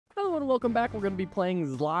and welcome back. We're going to be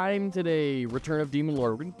playing Slime today, Return of Demon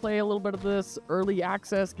Lord. We're going to play a little bit of this early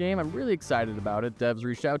access game. I'm really excited about it. Devs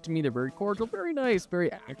reached out to me. They're very cordial, very nice,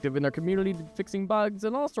 very active in their community, fixing bugs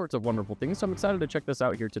and all sorts of wonderful things. So I'm excited to check this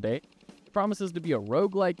out here today. It promises to be a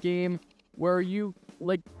roguelike game where you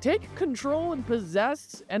take control and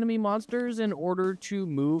possess enemy monsters in order to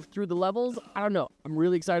move through the levels. I don't know. I'm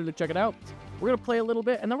really excited to check it out. We're going to play a little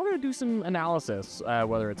bit, and then we're going to do some analysis,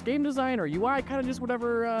 whether it's game design or UI, kind of just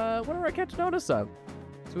whatever I catch notice of.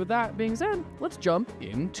 So with that being said, let's jump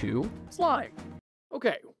into Slime.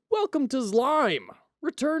 Okay, welcome to Slime,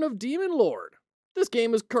 Return of Demon Lord. This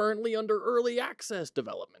game is currently under early access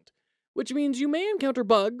development, which means you may encounter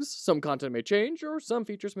bugs, some content may change, or some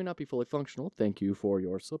features may not be fully functional. Thank you for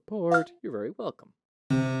your support. You're very welcome.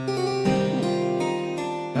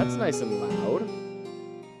 That's nice and loud.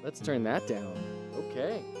 Let's turn that down.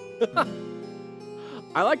 Okay.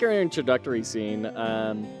 I like our introductory scene.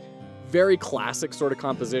 Very classic sort of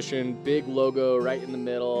composition. Big logo right in the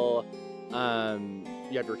middle.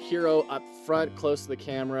 You have your hero up front, close to the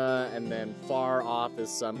camera, and then far off is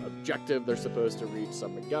some objective they're supposed to reach,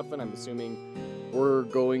 some MacGuffin. I'm assuming we're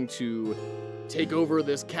going to take over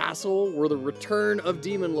this castle. We're the Return of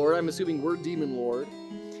Demon Lord. I'm assuming we're Demon Lord.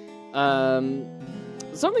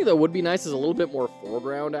 Something that would be nice is a little bit more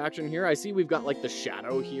foreground action here. I see we've got like the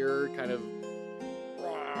shadow here, kind of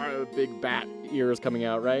big bat ears coming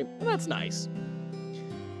out, right? And that's nice.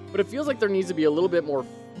 But it feels like there needs to be a little bit more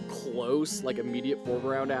close, like immediate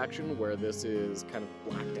foreground action where this is kind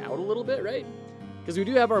of blacked out a little bit, right? Because we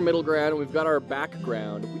do have our middle ground, we've got our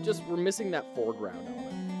background. We're missing that foreground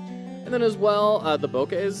element. And then as well, the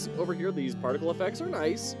bokehs over here, these particle effects are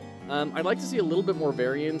nice. I'd like to see a little bit more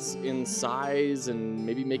variance in size and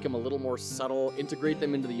maybe make them a little more subtle, integrate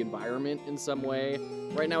them into the environment in some way.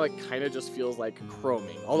 Right now it kind of just feels like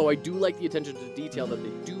chroming, although I do like the attention to detail that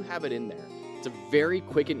they do have it in there. It's a very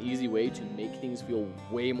quick and easy way to make things feel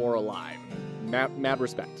way more alive. Mad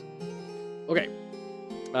respect. Okay,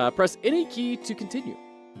 press any key to continue.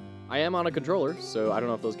 I am on a controller, so I don't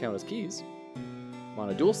know if those count as keys. I'm on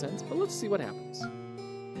a DualSense, but let's see what happens.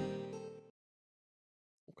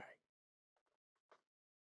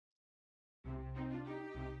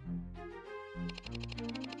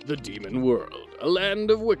 The Demon World, a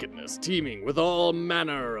land of wickedness teeming with all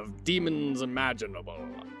manner of demons imaginable.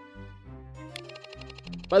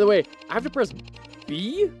 By the way, I have to press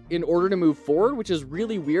B in order to move forward, which is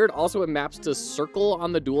really weird. Also, it maps to circle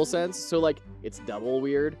on the DualSense, so like it's double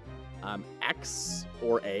weird. X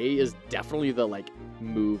or A is definitely the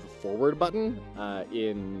move forward button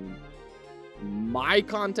in my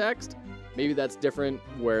context. Maybe that's different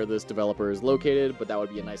where this developer is located, but that would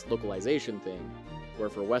be a nice localization thing. Where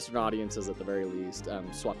for Western audiences, at the very least,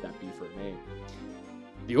 swap that B for an A.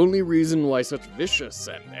 The only reason why such vicious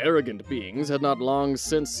and arrogant beings had not long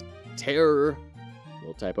since tear,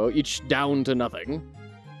 little typo, each down to nothing,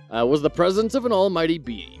 was the presence of an almighty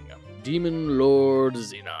being, Demon Lord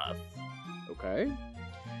Zenith. Okay.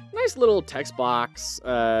 Nice little text box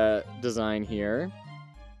design here.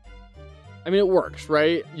 I mean, it works,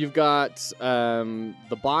 right? You've got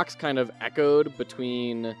the box kind of echoed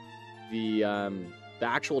between the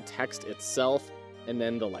actual text itself and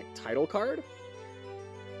then the title card.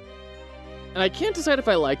 And I can't decide if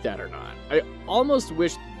I like that or not. I almost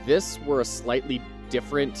wish this were a slightly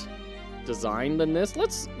different design than this.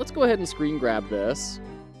 Let's go ahead and screen grab this.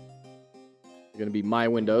 It's gonna be my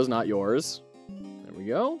windows, not yours. There we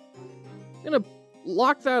go. I'm gonna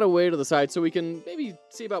lock that away to the side so we can maybe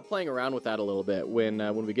see about playing around with that a little bit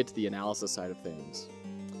when we get to the analysis side of things.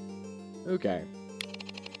 Okay.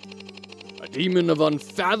 A demon of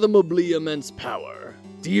unfathomably immense power,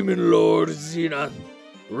 Demon Lord Zenith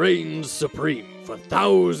reigns supreme for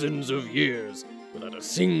thousands of years without a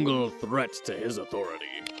single threat to his authority.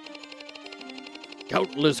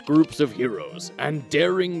 Countless groups of heroes and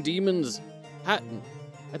daring demons I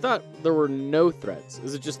thought there were no threats.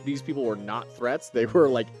 Is it just these people were not threats? They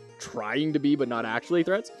were trying to be but not actually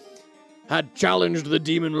threats? Had challenged the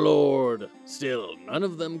Demon Lord. Still, none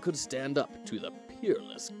of them could stand up to the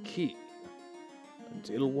peerless king.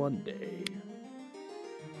 Until one day.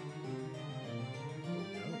 Oh,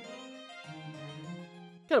 no.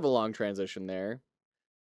 Kind of a long transition there.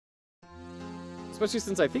 Especially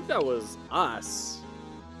since I think that was us.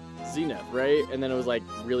 Zenith, right? And then it was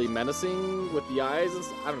really menacing with the eyes.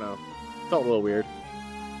 I don't know. Felt a little weird.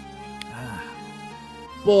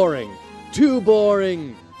 Boring. Too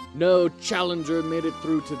boring. No challenger made it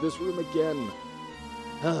through to this room again.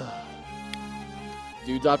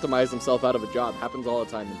 Dude's optimized himself out of a job. Happens all the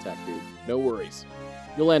time in tech, dude. No worries.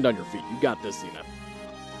 You'll land on your feet. You got this, Zenith.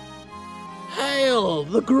 Hail,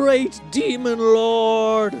 the great demon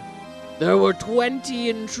lord! There were 20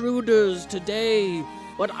 intruders today,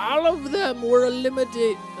 but all of them were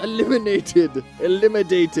eliminated.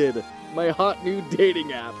 My hot new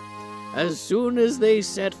dating app. As soon as they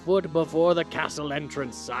set foot before the castle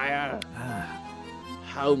entrance, sire.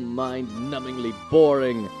 How mind-numbingly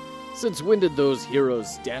boring. Since when did those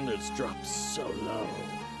heroes' standards drop so low?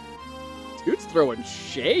 Dude's throwing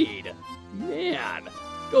shade. Man,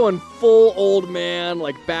 going full old man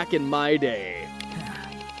like back in my day.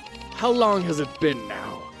 How long has it been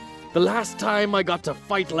now? The last time I got to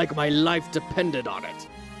fight like my life depended on it.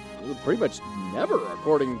 Well, pretty much never,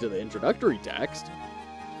 according to the introductory text.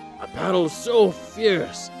 A battle so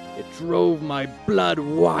fierce, it drove my blood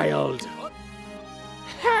wild.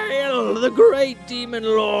 Hail, the great demon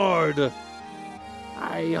lord!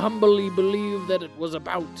 I humbly believe that it was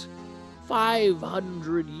about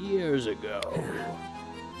 500 years ago.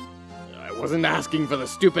 I wasn't asking for the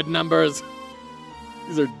stupid numbers.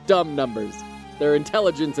 These are dumb numbers. Their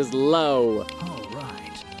intelligence is low. All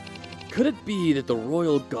right. Could it be that the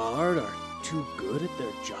Royal Guard are too good at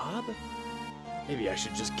their job? Maybe I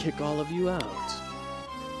should just kick all of you out.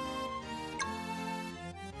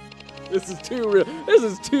 This is too real. This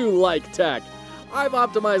is too like tech. I've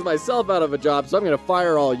optimized myself out of a job, so I'm gonna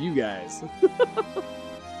fire all you guys.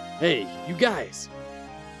 Hey, you guys.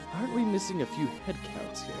 Aren't we missing a few head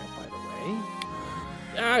counts here, by the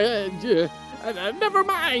way? Never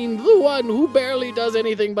mind. The one who barely does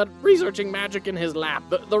anything but researching magic in his lap.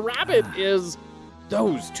 The rabbit is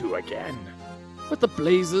those two again. What the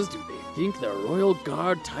blazes do they think their Royal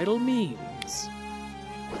Guard title means?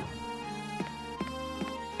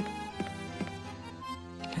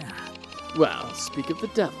 Well, speak of the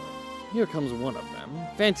devil. Here comes one of them.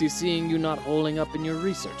 Fancy seeing you not holing up in your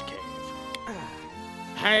research cave.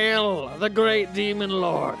 Hail, the great demon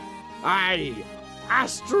lord. I,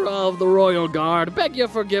 Astra of the Royal Guard, beg your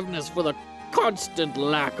forgiveness for the constant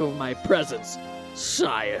lack of my presence,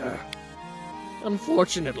 sire.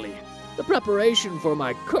 Unfortunately, the preparation for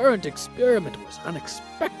my current experiment was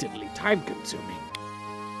unexpectedly time-consuming.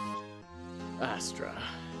 Astra,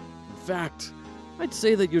 in fact, I'd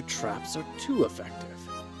say that your traps are too effective.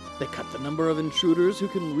 They cut the number of intruders who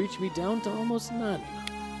can reach me down to almost none.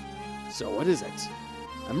 So what is it?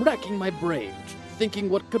 I'm racking my brain, thinking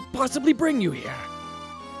what could possibly bring you here.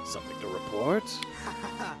 Something to report?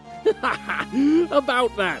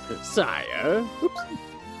 About that, sire. Oops.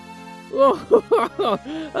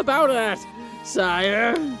 About that,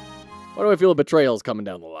 sire. Why do I feel a betrayal's coming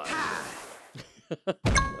down the line?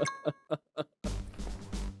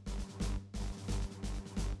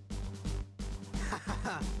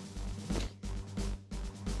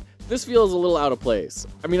 This feels a little out of place.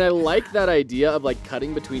 I mean, I like that idea of like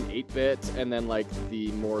cutting between 8-bit and then like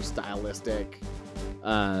the more stylistic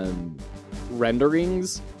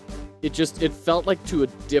renderings. It felt like to a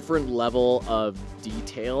different level of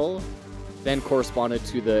detail than corresponded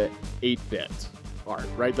to the 8-bit art,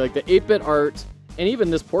 right? Like the 8-bit art and even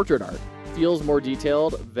this portrait art feels more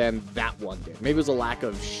detailed than that one did. Maybe it was a lack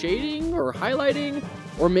of shading or highlighting,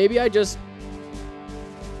 or maybe it just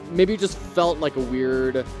felt like a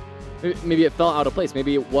weird. Maybe it felt out of place.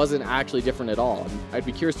 Maybe it wasn't actually different at all. I'd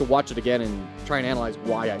be curious to watch it again and try and analyze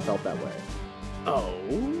why I felt that way. Oh?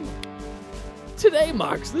 Today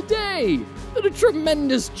marks the day that a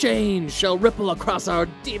tremendous change shall ripple across our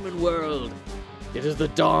demon world. It is the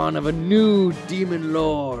dawn of a new demon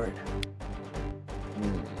lord.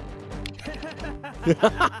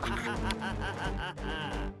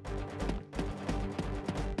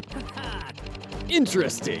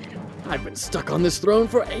 Interesting. I've been stuck on this throne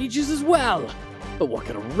for ages as well. But what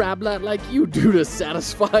can a rablat like you do to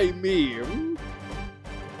satisfy me?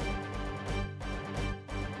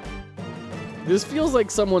 This feels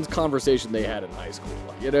like someone's conversation they had in high school.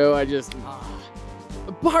 You know,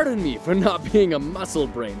 Pardon me for not being a muscle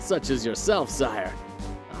brain such as yourself, sire.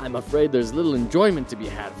 I'm afraid there's little enjoyment to be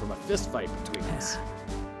had from a fistfight between us.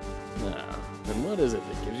 Then what is it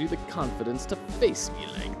that gives you the confidence to face me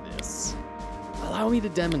like this? Allow me to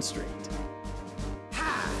demonstrate.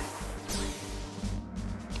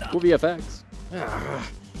 Cool VFX.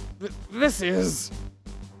 This is...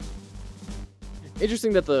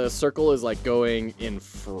 Interesting that the circle is like going in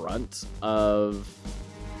front of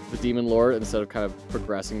the Demon Lord instead of kind of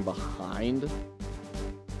progressing behind.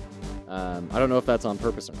 I don't know if that's on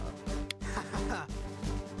purpose or not.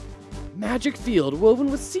 Magic field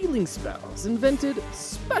woven with sealing spells, invented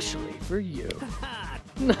specially for you.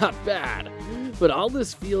 Not bad. But all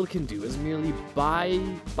this field can do is merely buy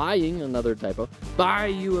you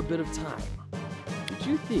a bit of time. Did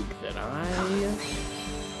you think that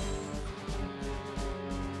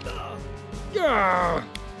Yeah.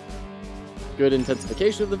 Good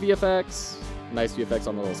intensification of the VFX. Nice VFX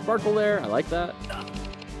on the little sparkle there. I like that.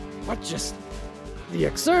 What just... the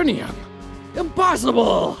Exernium?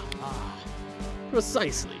 Impossible!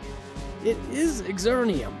 Precisely. It is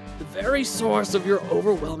Exernium, the very source of your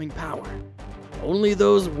overwhelming power. Only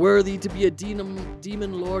those worthy to be a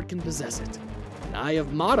demon lord can possess it, and I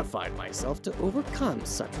have modified myself to overcome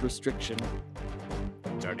such restriction.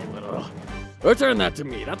 Dirty little. Return that to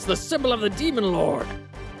me. That's the symbol of the demon lord.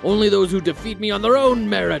 Only those who defeat me on their own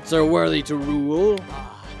merits are worthy to rule.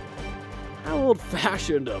 How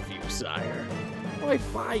old-fashioned of you, sire. Why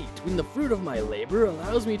fight when the fruit of my labor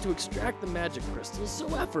allows me to extract the magic crystals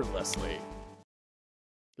so effortlessly?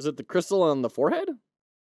 Is it the crystal on the forehead?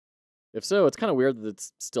 If so, it's kind of weird that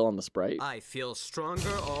it's still on the sprite. I feel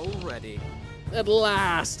stronger already. At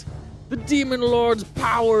last! The demon lord's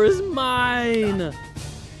power is mine!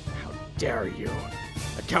 How dare you?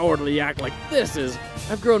 A cowardly act like this is...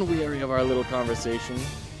 I've grown weary of our little conversation.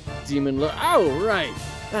 Demon lord... Oh, right!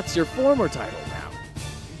 That's your former title now.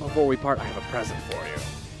 Before we part, I have a present for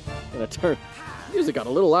you. In a turn, music got a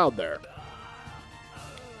little loud there.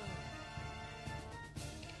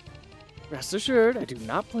 Rest assured, I do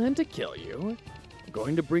not plan to kill you. I'm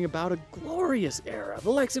going to bring about a glorious era, the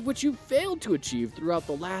likes of which you failed to achieve throughout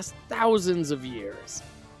the last thousands of years.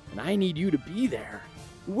 And I need you to be there,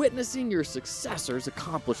 witnessing your successor's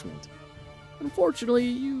accomplishment. Unfortunately,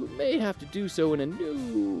 you may have to do so in a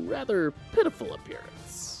new, rather pitiful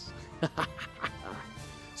appearance.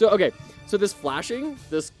 So this flashing,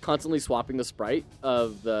 this constantly swapping the sprite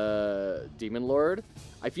of the Demon Lord,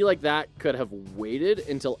 I feel like that could have waited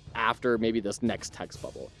until after maybe this next text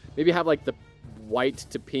bubble. Maybe have like the white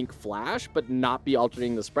to pink flash, but not be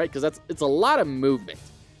alternating the sprite, because it's a lot of movement.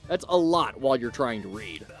 That's a lot while you're trying to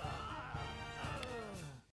read.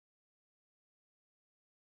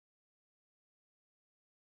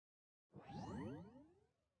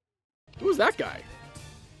 Who's that guy?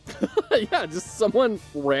 Yeah, just someone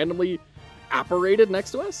randomly apparated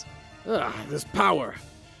next to us? This power.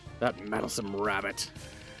 That meddlesome rabbit.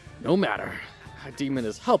 No matter. A demon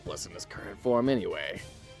is helpless in his current form anyway.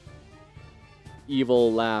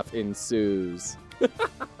 Evil laugh ensues.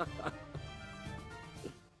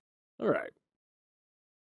 Alright.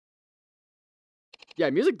 Yeah,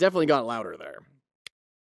 music definitely got louder there.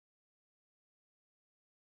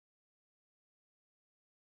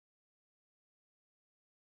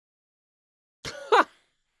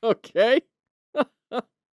 Okay.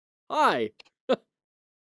 Hi.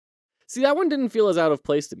 See, that one didn't feel as out of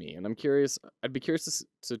place to me, and I'm curious. I'd be curious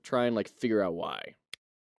to try and like figure out why.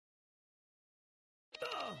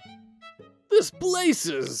 This place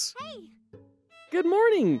is... Hey! Good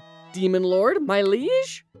morning, Demon Lord, my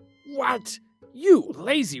liege. What? You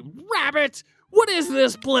lazy rabbit! What is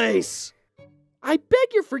this place? I beg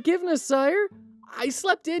your forgiveness, sire. I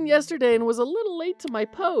slept in yesterday and was a little late to my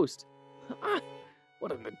post.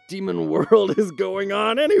 What in the demon world is going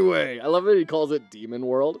on anyway? I love that he calls it Demon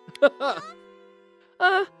World.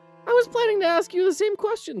 I was planning to ask you the same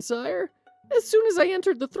question, sire. As soon as I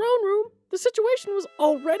entered the throne room, the situation was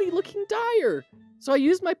already looking dire, so I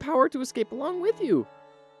used my power to escape along with you.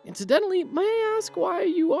 Incidentally, may I ask why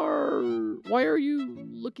are you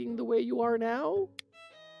looking the way you are now?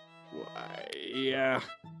 Why, yeah.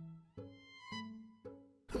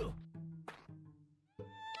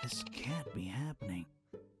 This can't be happening.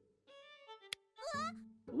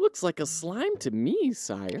 Looks like a slime to me,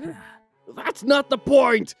 sire. That's not the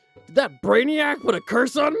point! Did that brainiac put a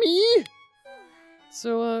curse on me?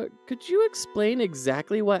 So, could you explain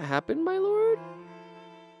exactly what happened, my lord?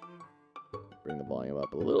 Bring the volume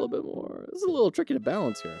up a little bit more. This is a little tricky to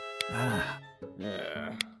balance here.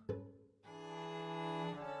 Yeah.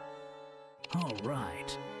 All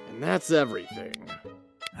right. And that's everything.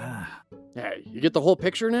 Hey, you get the whole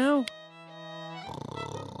picture now?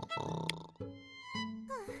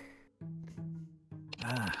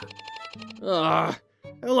 How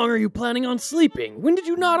long are you planning on sleeping? When did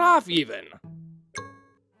you nod off even?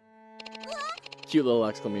 Cute little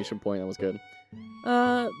exclamation point, that was good.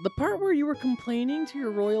 The part where you were complaining to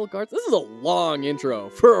your royal guards. This is a long intro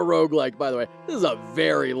for a roguelike, by the way. This is a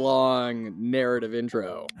very long narrative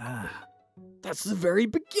intro. That's the very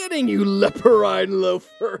beginning, you leporine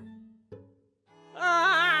loafer.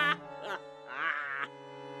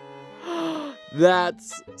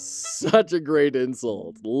 That's such a great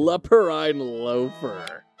insult. Leporine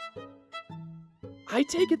loafer. I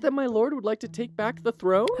take it that my lord would like to take back the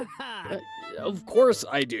throne? Of course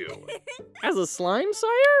I do. As a slime,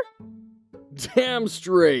 sire? Damn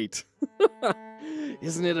straight.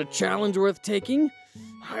 Isn't it a challenge worth taking?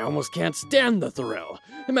 I almost can't stand the thrill.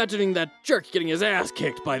 imagining that jerk getting his ass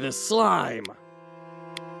kicked by this slime.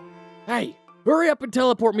 Hey, hurry up and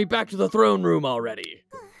teleport me back to the throne room already.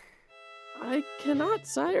 I cannot,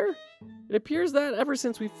 sire. It appears that ever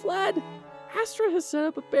since we fled, Astra has set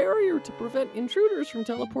up a barrier to prevent intruders from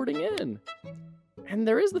teleporting in. And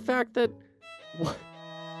there is the fact that...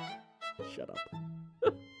 Shut up.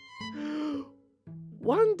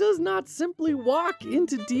 One does not simply walk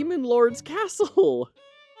into Demon Lord's castle.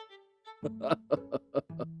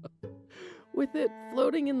 With it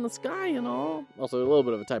floating in the sky and all. Also, a little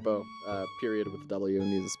bit of a typo, period with the W,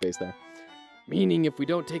 needs a space there. Meaning if we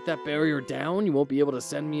don't take that barrier down, you won't be able to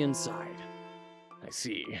send me inside. I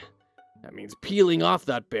see. That means peeling off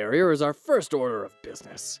that barrier is our first order of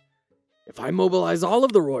business. If I mobilize all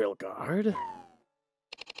of the Royal Guard...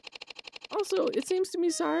 Also, it seems to me,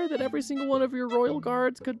 sire, that every single one of your Royal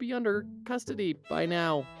Guards could be under custody by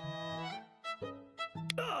now.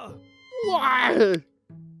 What?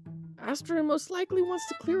 Astra most likely wants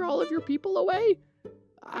to clear all of your people away.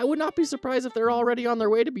 I would not be surprised if they're already on their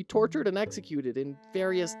way to be tortured and executed in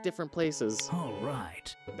various different places. All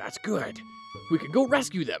right. That's good. We could go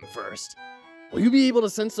rescue them first. Will you be able to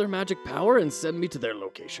sense their magic power and send me to their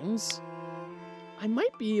locations? I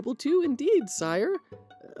might be able to, indeed, sire.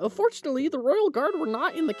 Fortunately, the Royal Guard were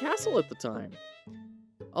not in the castle at the time.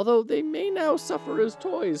 Although they may now suffer as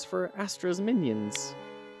toys for Astra's minions.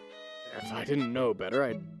 If I didn't know better,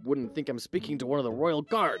 I wouldn't think I'm speaking to one of the Royal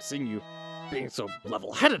Guard, seeing you being so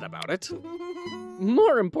level-headed about it.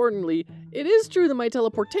 More importantly, it is true that my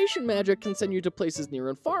teleportation magic can send you to places near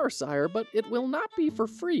and far, sire, but it will not be for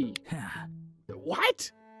free.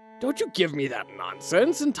 What? Don't you give me that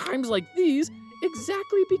nonsense in times like these.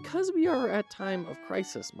 Exactly because we are at time of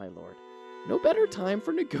crisis, my lord. No better time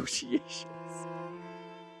for negotiations.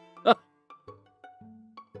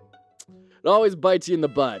 It always bites you in the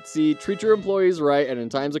butt. See, treat your employees right, and in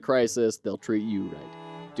times of crisis, they'll treat you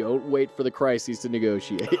right. Don't wait for the crises to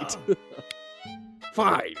negotiate.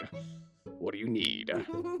 Fine. What do you need?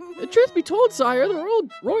 The truth be told, sire, the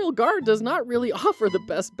Royal Guard does not really offer the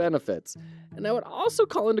best benefits. And I would also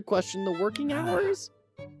call into question the working hours.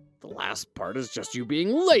 The last part is just you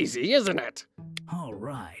being lazy, isn't it? All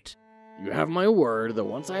right. You have my word that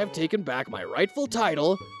once I have taken back my rightful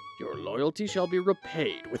title, your loyalty shall be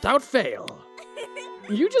repaid without fail.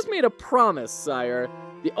 You just made a promise, sire.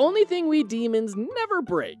 The only thing we demons never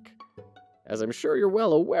break. As I'm sure you're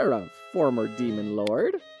well aware of, former demon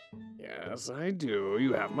lord. Yes, I do.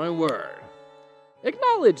 You have my word.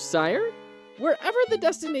 Acknowledged, sire. Wherever the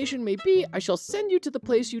destination may be, I shall send you to the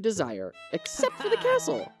place you desire, except for the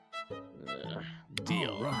castle.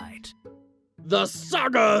 Deal. All right. The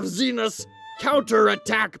Saga of Zenus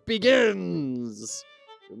counterattack begins!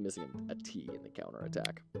 We're missing a T in the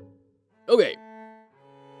counterattack. Okay.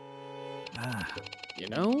 Ah. You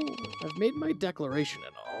know, I've made my declaration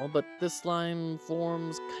and all, but this slime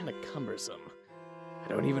form's kinda cumbersome. I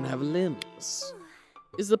don't even have limbs.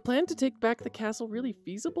 Is the plan to take back the castle really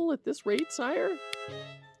feasible at this rate, sire?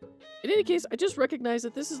 In any case, I just recognize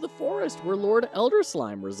that this is the forest where Lord Elder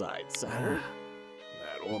Slime resides, sire.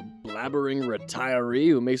 That old blabbering retiree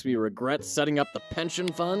who makes me regret setting up the pension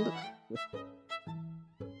fund.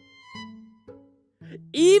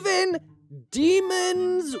 Even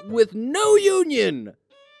demons with no union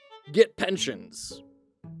get pensions.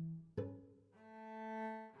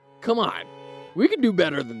 Come on, we can do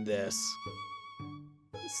better than this.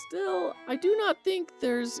 Still, I do not think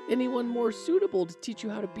there's anyone more suitable to teach you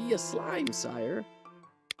how to be a slime, sire.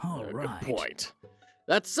 All right. Good point.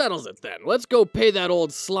 That settles it then. Let's go pay that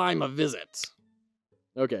old slime a visit.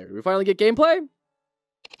 Okay, we finally get gameplay?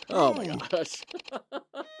 Oh my gosh.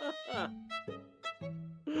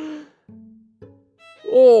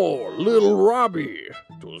 Oh, little Robbie.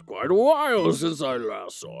 'Twas quite a while since I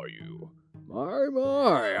last saw you.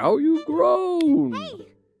 My, how you've grown. Hey!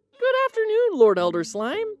 Good afternoon, Lord Elder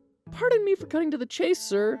Slime. Pardon me for cutting to the chase,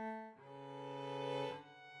 sir.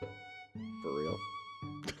 For real?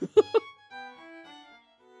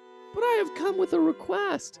 But I have come with a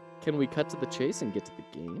request. Can we cut to the chase and get to the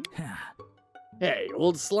game? Hey,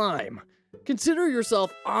 old slime. Consider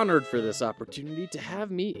yourself honored for this opportunity to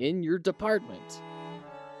have me in your department.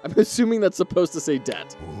 I'm assuming that's supposed to say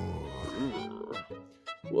debt.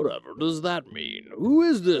 Whatever does that mean? Who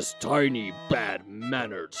is this tiny,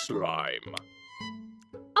 bad-mannered slime?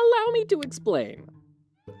 Allow me to explain.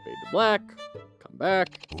 Fade to black. Come back.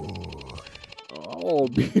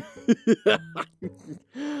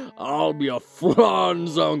 I'll be a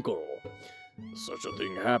Franz uncle. Such a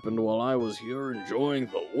thing happened while I was here enjoying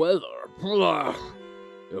the weather.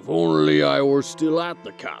 If only I were still at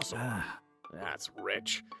the castle. That's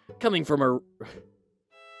rich. Coming from a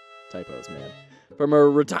Typos, man. From a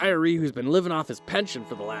retiree who's been living off his pension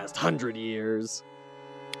for the last 100 years.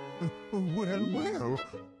 Well.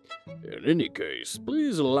 In any case,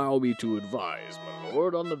 please allow me to advise, my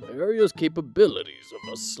lord, on the various capabilities of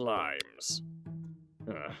the slimes.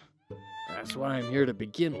 That's what I'm here to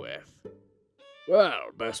begin with.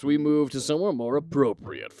 Well, best we move to somewhere more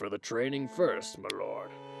appropriate for the training first, my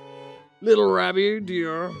lord. Little Rabby,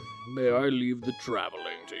 dear, may I leave the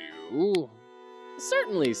traveling to you?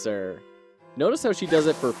 Certainly, sir. Notice how she does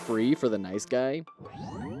it for free for the nice guy?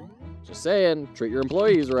 Just saying, treat your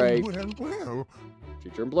employees right. Well.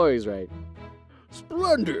 Treat your employees right.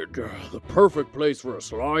 Splendid! The perfect place for a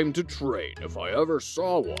slime to train if I ever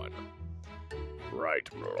saw one. Right,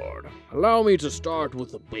 my lord. Allow me to start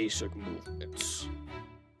with the basic movements.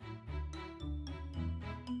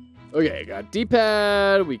 Okay, got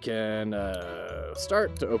D-pad. We can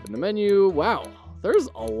start to open the menu. Wow, there's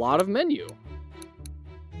a lot of menu.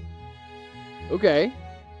 Okay.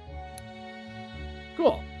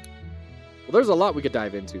 Cool. Well, there's a lot we could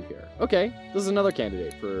dive into here. Okay, this is another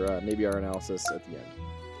candidate for maybe our analysis at the end.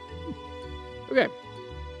 Okay.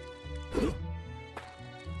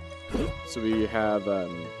 So we have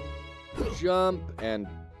jump and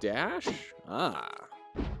dash.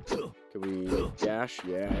 Can we dash?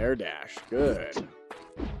 Yeah, air dash. Good.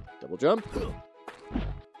 Double jump.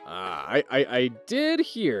 I did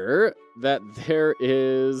hear that there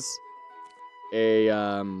is a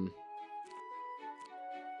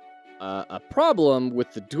problem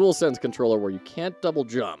with the DualSense controller where you can't double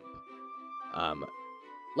jump.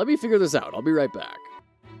 Let me figure this out. I'll be right back.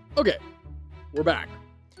 Okay, we're back.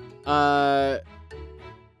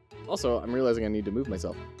 Also, I'm realizing I need to move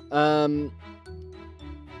myself.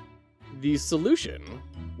 The solution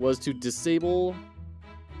was to disable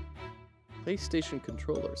PlayStation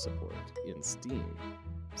controller support in Steam.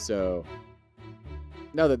 So,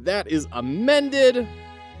 now that that is amended,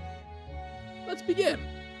 let's begin.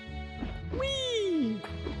 Whee!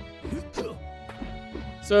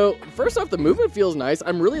 So, first off, the movement feels nice.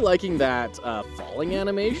 I'm really liking that falling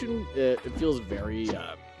animation. It feels very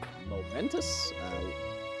momentous.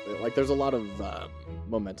 Like there's a lot of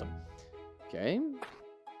momentum. Okay.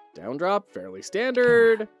 Down drop, fairly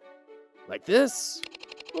standard. Like this.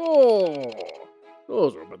 Oh,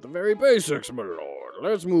 those are but the very basics, my lord.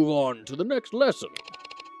 Let's move on to the next lesson.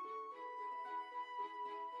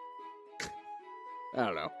 I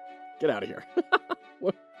don't know. Get out of here.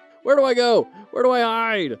 Where do I go? Where do I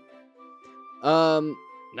hide? Now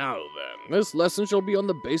then, this lesson shall be on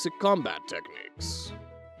the basic combat techniques.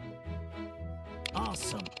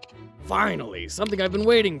 Awesome. Finally, something I've been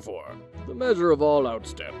waiting for. The measure of all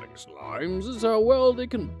outstanding slimes is how well they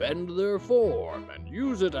can bend their form and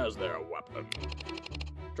use it as their weapon.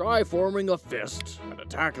 Try forming a fist and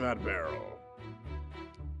attack that barrel.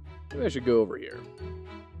 Maybe I should go over here.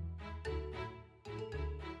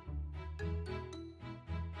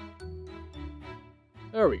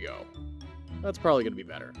 There we go. That's probably going to be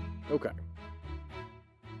better. Okay.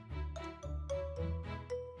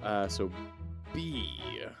 So B.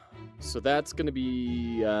 So that's going to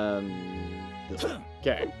be this one.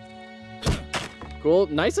 Okay. Cool.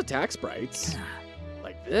 Nice attack sprites.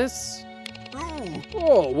 Like this.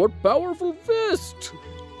 Oh, what powerful fist!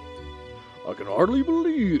 I can hardly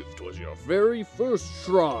believe 'twas your very first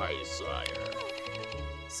try, sire.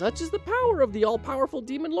 Such is the power of the all-powerful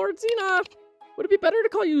Demon Lord Xenoth. Would it be better to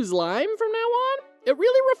call you Slime from now on? It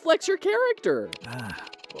really reflects your character.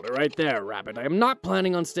 Hold it right there, Rabbit. I am not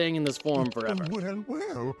planning on staying in this form forever.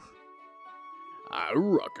 Well. I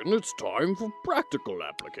reckon it's time for practical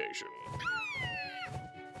application.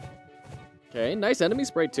 Okay, nice enemy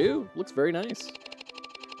sprite too. Looks very nice.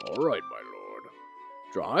 All right, my lord.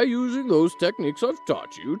 Try using those techniques I've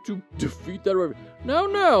taught you to defeat that...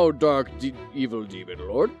 Now, dark, evil demon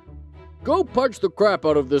lord. Go punch the crap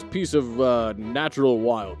out of this piece of natural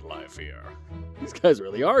wildlife here. These guys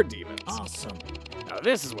really are demons. Awesome. Now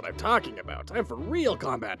this is what I'm talking about. Time for real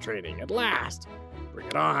combat training at last. Bring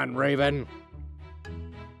it on, Raven.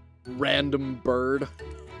 Random bird.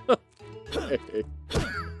 Okay.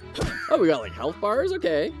 Oh, we got like health bars?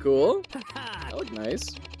 Okay, cool. That looked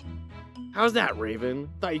nice. How's that, Raven?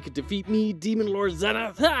 Thought you could defeat me, Demon Lord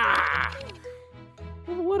Xenoth? Ha!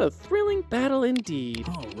 Well, what a thrilling battle indeed.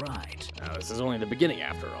 All right. Now, this is only the beginning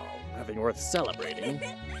after all. Nothing worth celebrating.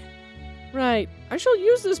 Right. I shall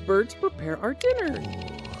use this bird to prepare our dinner.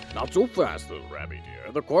 Not so fast, little Rabby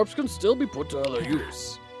dear. The corpse can still be put to other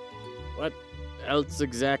use. What else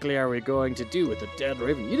exactly are we going to do with the dead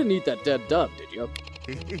Raven? You didn't eat that dead dove, did you?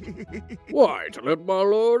 Why, to let my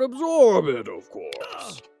lord absorb it, of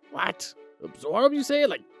course. What? Absorb, you say?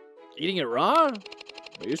 Like, eating it raw?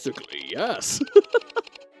 Basically, yes.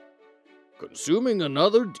 Consuming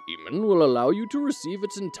another demon will allow you to receive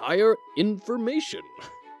its entire information.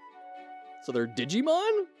 So they're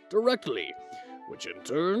Digimon? Directly, which in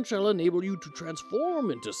turn shall enable you to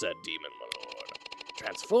transform into said demon, my lord.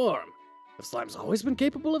 Transform? Have slimes always been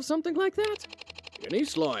capable of something like that? Any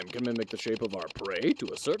slime can mimic the shape of our prey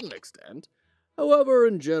to a certain extent. However,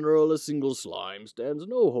 in general, a single slime stands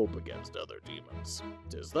no hope against other demons.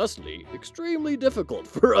 'Tis thusly extremely difficult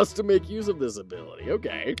for us to make use of this ability,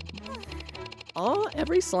 okay?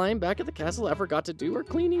 Every slime back at the castle ever got to do were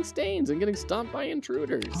cleaning stains and getting stomped by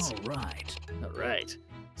intruders. Alright.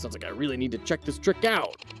 Sounds like I really need to check this trick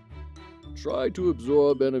out. Try to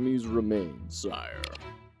absorb enemies' remains, sire.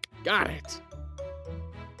 Got it.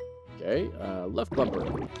 Okay, left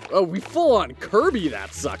bumper. Oh, we full-on Kirby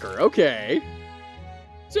that sucker. Okay.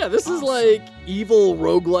 So yeah, this is like evil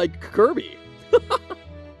roguelike Kirby.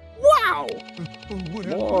 Wow!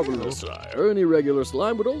 Marvelous, sire. Any regular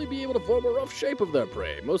slime would only be able to form a rough shape of their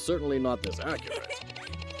prey. Most certainly not this accurate.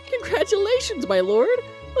 Congratulations, my lord.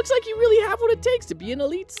 Looks like you really have what it takes to be an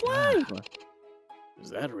elite slime. Is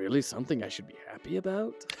that really something I should be happy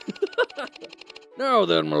about? Now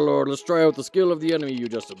then, my lord, let's try out the skill of the enemy you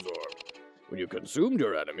just absorbed. When you consumed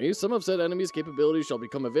your enemy, some of said enemy's capabilities shall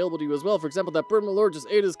become available to you as well. For example, that bird, my lord, just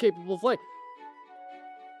ate his capable flight.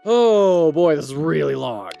 Oh boy, this is really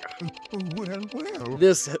long. Well.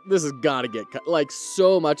 This has got to get cut. Like,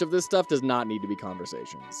 so much of this stuff does not need to be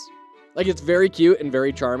conversations. Like, it's very cute and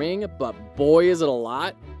very charming, but boy, is it a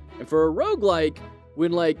lot. And for a roguelike,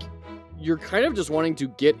 when, like, you're kind of just wanting to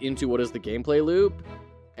get into what is the gameplay loop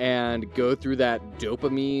and go through that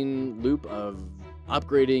dopamine loop of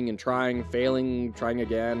upgrading and trying, failing, trying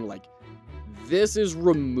again, like, this is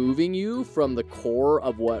removing you from the core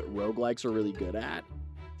of what roguelikes are really good at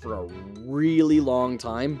for a really long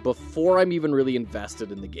time before I'm even really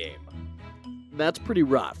invested in the game. That's pretty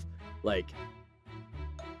rough. Like,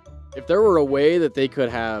 if there were a way that they could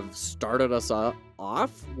have started us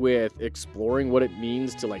off with exploring what it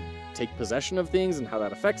means to, like, take possession of things and how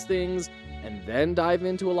that affects things, and then dive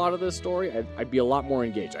into a lot of this story, I'd be a lot more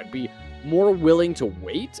engaged. I'd be more willing to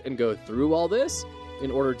wait and go through all this in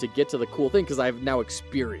order to get to the cool thing, because I've now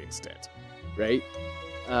experienced it, right?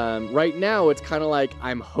 Right now, it's kind of like,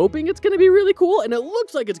 I'm hoping it's going to be really cool, and it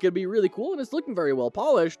looks like it's going to be really cool, and it's looking very well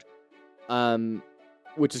polished,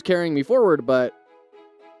 which is carrying me forward, but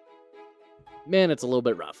man, it's a little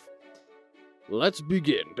bit rough. Let's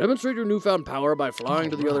begin. Demonstrate your newfound power by flying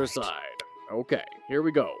to the other side. Okay, here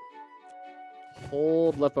we go.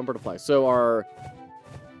 Hold left bumper to fly. So our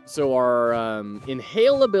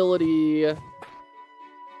inhale ability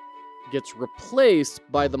gets replaced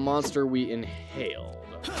by the monster we inhaled.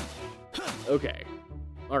 Okay.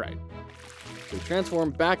 All right. So we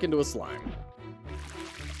transform back into a slime.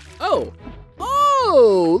 Oh!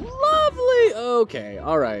 Oh! Lovely! Okay.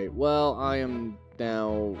 All right. Well, I am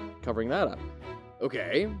now covering that up.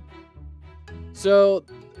 Okay. So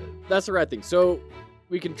that's the right thing. So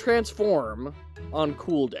we can transform on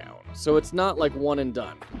cooldown. So it's not like one and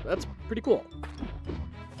done. That's pretty cool.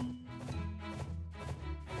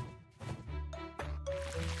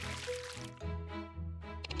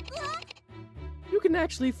 You can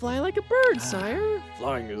actually fly like a bird, sire.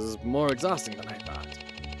 Flying is more exhausting than I thought.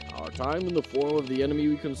 Our time in the form of the enemy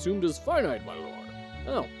we consumed is finite, my lord.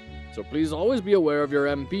 Oh, so please always be aware of your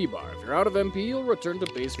MP bar. If you're out of MP, you'll return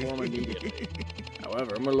to base form immediately.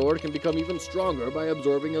 However, my lord can become even stronger by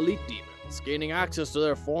absorbing elite demons, gaining access to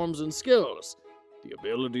their forms and skills. The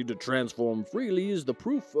ability to transform freely is the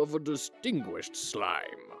proof of a distinguished slime.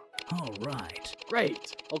 All right.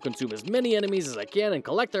 Great. I'll consume as many enemies as I can and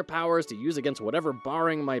collect their powers to use against whatever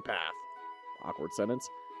barring my path. Awkward sentence.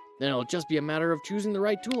 Then it'll just be a matter of choosing the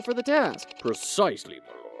right tool for the task. Precisely,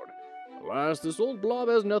 my lord. Alas, this old blob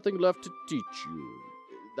has nothing left to teach you.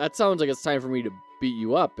 That sounds like it's time for me to beat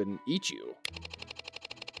you up and eat you.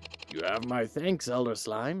 You have my thanks, Elder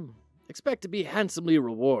Slime. Expect to be handsomely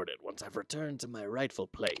rewarded once I've returned to my rightful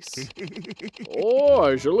place. Oh,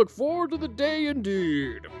 I shall look forward to the day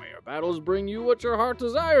indeed. May your battles bring you what your heart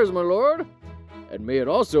desires, my lord. And may it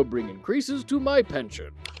also bring increases to my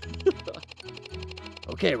pension.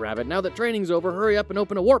 Okay, Rabbit, now that training's over, hurry up and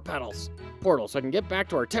open a warp portal so I can get back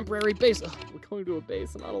to our temporary base. Ugh, we're going to a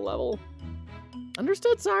base and not a level.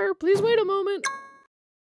 Understood, sire. Please wait a moment.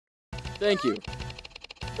 Thank you.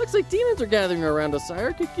 Looks like demons are gathering around us,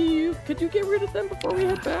 sire. Could you get rid of them before we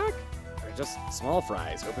head back? They're just small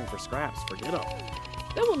fries, hoping for scraps. Forget them.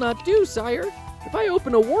 That will not do, sire. If I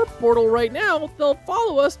open a warp portal right now, they'll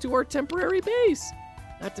follow us to our temporary base.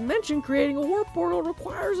 Not to mention, creating a warp portal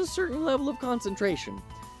requires a certain level of concentration.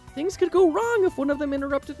 things could go wrong if one of them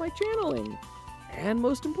interrupted my channeling. And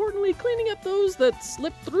most importantly, cleaning up those that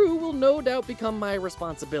slip through will no doubt become my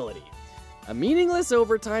responsibility. A meaningless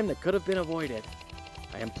overtime that could have been avoided.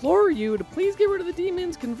 I implore you to please get rid of the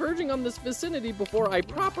demons converging on this vicinity before I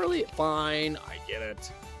properly... Fine, I get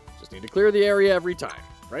it. Just need to clear the area every time,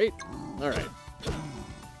 right? All right.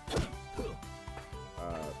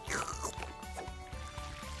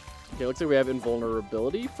 Okay, looks like we have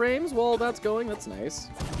invulnerability frames while that's going. That's nice.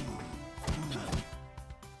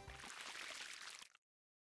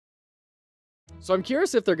 So I'm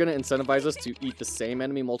curious if they're going to incentivize us to eat the same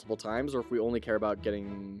enemy multiple times, or if we only care about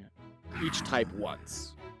getting each type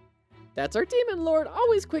once. That's our Demon Lord,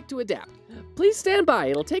 always quick to adapt. Please stand by,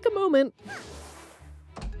 it'll take a moment.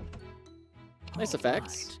 Nice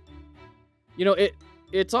effects. You know,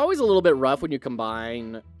 it's always a little bit rough when you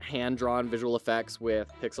combine hand-drawn visual effects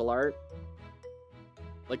with pixel art.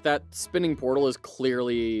 Like, that spinning portal is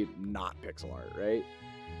clearly not pixel art, right?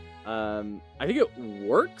 I think it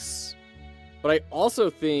works, but I also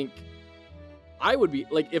think I would be,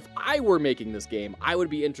 like, if I were making this game, I would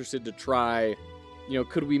be interested to try, you know,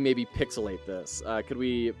 could we maybe pixelate this? Could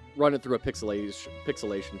we run it through a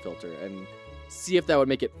pixelation filter and see if that would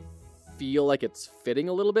make it feel like it's fitting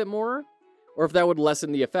a little bit more? Or if that would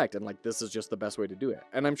lessen the effect, and like, this is just the best way to do it.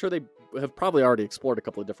 And I'm sure they have probably already explored a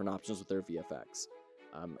couple of different options with their VFX.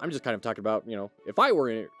 I'm just kind of talking about, you know, if I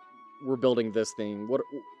were building this thing, what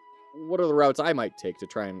are the routes I might take to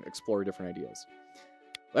try and explore different ideas?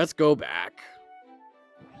 Let's go back.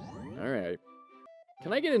 All right.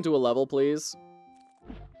 Can I get into a level, please?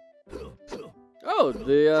 Oh,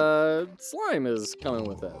 the slime is coming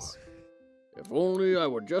with us. If only I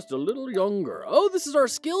were just a little younger. Oh, this is our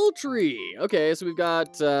skill tree. Okay, so we've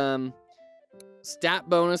got stat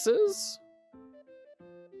bonuses.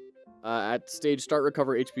 At stage start,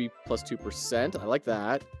 recover HP plus 2%. I like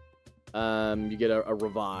that. You get a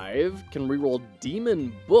revive. Can reroll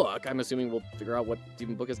Demon Book. I'm assuming we'll figure out what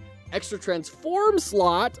Demon Book is. Extra transform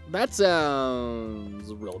slot. That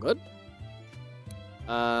sounds real good.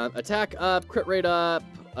 Attack up, crit rate up.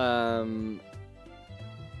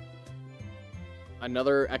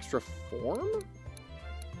 Another extra form?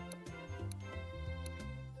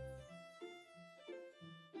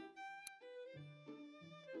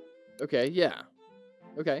 Okay, yeah.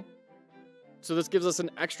 Okay. So this gives us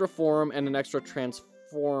an extra form and an extra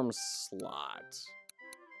transform slot.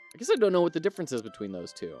 I guess I don't know what the difference is between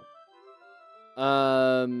those two.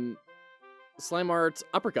 Slime Arts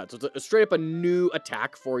Uppercut. So it's a straight up a new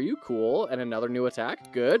attack for you. Cool. And another new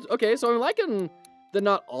attack. Good. Okay, so I'm liking that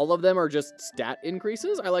not all of them are just stat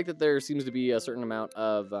increases. I like that there seems to be a certain amount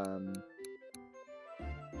of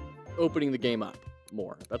opening the game up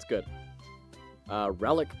more. That's good.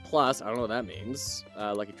 Relic Plus, I don't know what that means.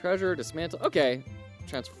 Lucky Treasure, Dismantle, okay.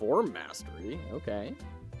 Transform Mastery, okay.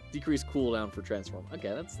 Decrease cooldown for Transform. Okay,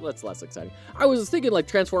 that's less exciting. I was thinking like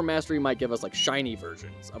Transform Mastery might give us like shiny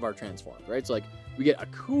versions of our transforms, right? So like we get a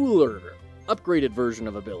cooler, upgraded version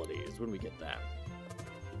of abilities when we get that.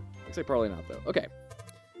 Looks like probably not though. Okay.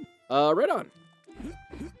 Right on.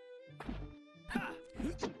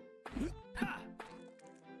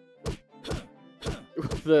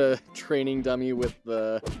 The training dummy with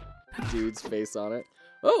the dude's face on it.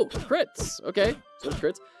 Oh, crits. Okay, so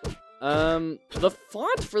crits. The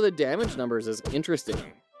font for the damage numbers is interesting.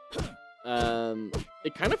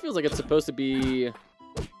 It kind of feels like it's supposed to be... I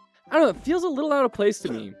don't know, it feels a little out of place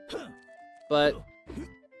to me. But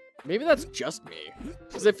maybe that's just me.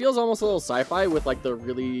 Because it feels almost a little sci-fi with like the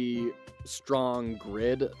really strong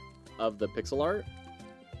grid of the pixel art.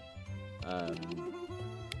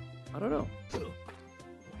 I don't know.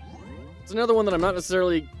 It's another one that I'm not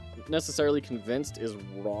necessarily convinced is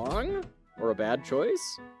wrong or a bad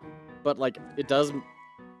choice, but like it does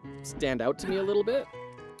stand out to me a little bit.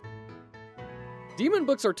 Demon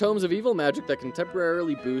books are tomes of evil magic that can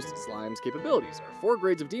temporarily boost Slime's capabilities. There are 4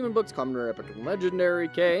 grades of demon books: common, rare, epic, and legendary.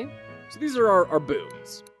 Okay, so these are our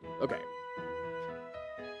boons. Okay.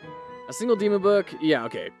 A single demon book. Yeah.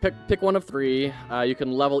 Okay. Pick one of 3. You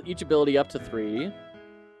can level each ability up to 3.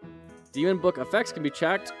 Demon book effects can be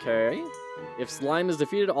checked. Okay. If slime is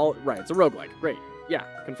defeated, right, it's a roguelike. Great. Yeah,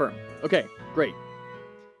 confirm. Okay, great.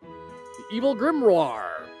 The evil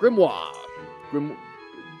Grimoire.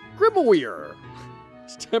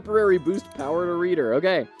 Temporary boost power to reader.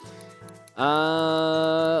 Okay.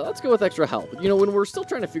 Let's go with extra health. You know, when we're still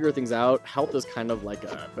trying to figure things out, health is kind of like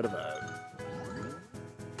a bit of a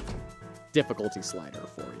difficulty slider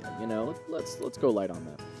for you. You know, let's go light on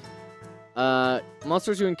that.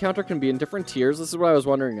 Monsters you encounter can be in different tiers. This is what I was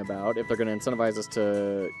wondering about, if they're going to incentivize us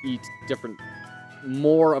to eat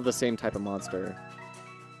more of the same type of monster.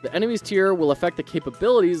 The enemy's tier will affect the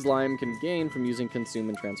capabilities Slime can gain from using Consume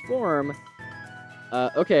and Transform.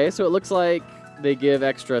 Okay, so it looks like they give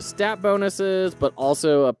extra stat bonuses, but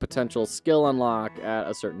also a potential skill unlock at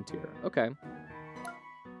a certain tier. Okay.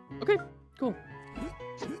 Okay, cool.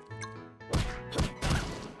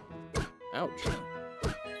 Ouch.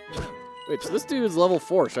 Wait, so this dude's level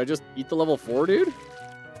 4. Should I just eat the level 4 dude?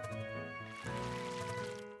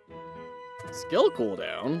 Skill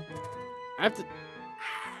cooldown? I have to...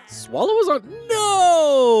 Swallow is on...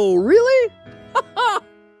 No! Really?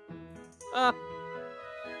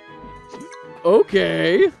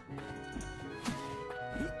 Okay.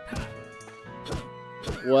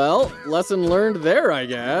 Well, lesson learned there, I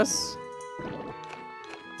guess.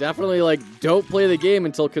 Definitely, like, don't play the game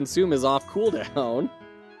until Consume is off cooldown.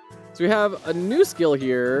 So we have a new skill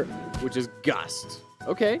here, which is Gust.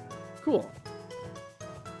 Okay, cool.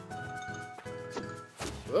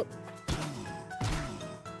 Oh.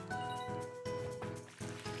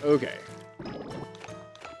 Okay.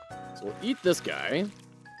 So we'll eat this guy.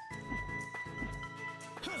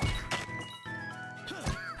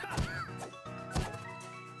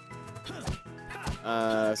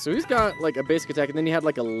 So he's got like a basic attack, and then he had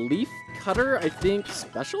like a leaf cutter, I think,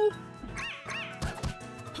 special?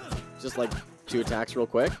 Just like 2 attacks real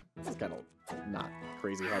quick. It's kind of not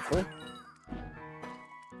crazy helpful.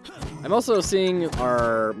 I'm also seeing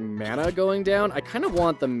our mana going down. I kind of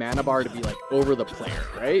want the mana bar to be like over the player,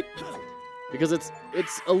 right? Because it's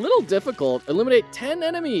a little difficult. Eliminate 10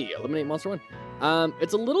 enemy. Eliminate monster 1.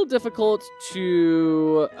 It's a little difficult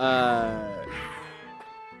to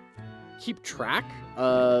keep track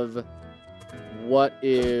of what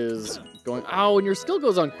is going. Oh, and your skill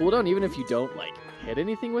goes on cooldown even if you don't like hit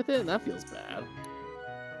anything with it, and that feels bad.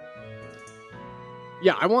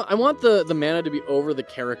 Yeah, I want the mana to be over the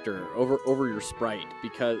character, over your sprite,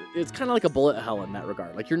 because it's kind of like a bullet hell in that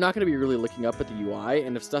regard. Like, you're not going to be really looking up at the UI,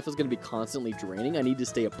 and if stuff is going to be constantly draining, I need to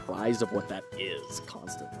stay apprised of what that is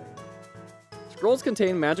constantly. Scrolls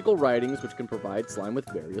contain magical writings which can provide slime with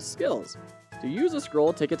various skills. To use a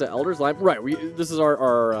scroll, take it to Elder Slime. Right, this is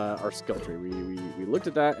our skill tree. We looked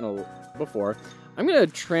at that before. I'm going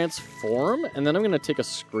to transform, and then I'm going to take a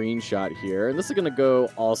screenshot here. And this is going to go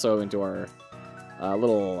also into our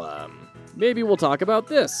little, maybe we'll talk about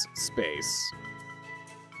this space.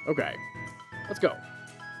 Okay, let's go.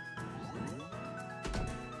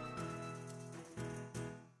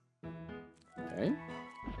 Okay.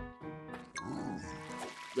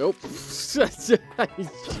 Nope. Jeez.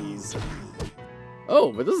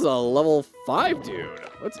 Oh, but this is a level 5 dude.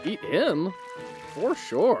 Let's eat him for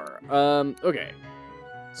sure. Okay.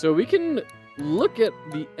 So we can look at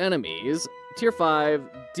the enemies. Tier 5,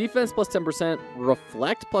 defense plus 10%,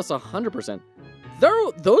 reflect plus 100%.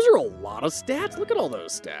 Those are a lot of stats. Look at all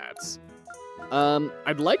those stats.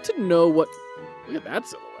 I'd like to know what... Look at that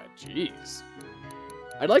silhouette. Jeez.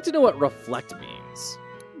 I'd like to know what reflect means.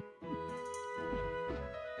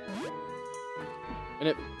 And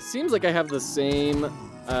it seems like I have the same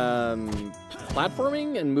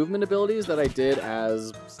platforming and movement abilities that I did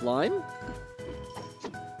as Slime.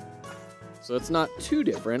 So it's not too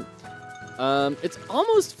different. It's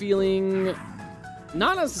almost feeling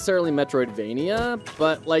not necessarily Metroidvania,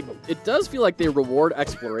 but like it does feel like they reward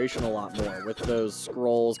exploration a lot more with those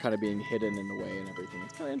scrolls kind of being hidden in the way and everything.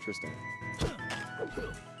 It's kind of interesting.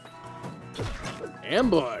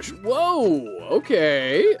 Ambush. Whoa.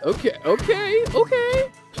 Okay. Okay. Okay. Okay.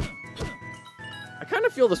 I kind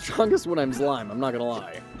of feel the strongest when I'm Slime. I'm not gonna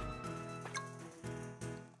lie.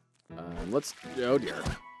 Let's. Oh dear.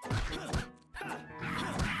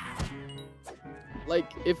 Like,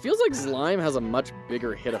 it feels like Slime has a much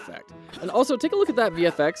bigger hit effect. And also, take a look at that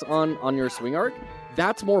VFX on your swing arc.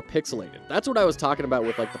 That's more pixelated. That's what I was talking about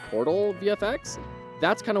with, like, the Portal VFX.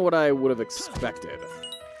 That's kind of what I would have expected.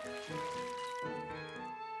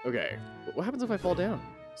 Okay. What happens if I fall down?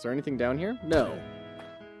 Is there anything down here? No.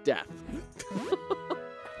 Death.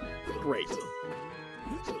 Great.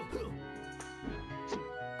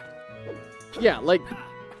 Yeah, like...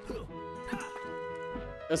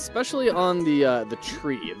 Especially on the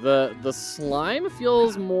tree. The slime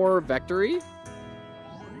feels more vectory,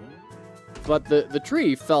 but the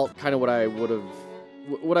tree felt kind of what I would have,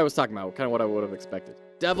 what I was talking about, kind of what I would have expected.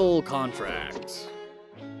 Devil Contract.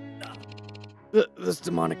 This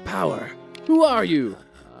demonic power. Who are you?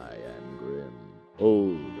 I am Grim,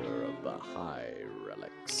 holder of the High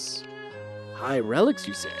Relics. High Relics,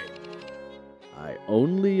 you say? I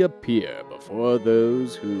only appear before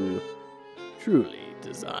those who truly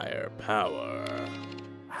desire power.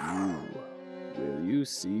 Will you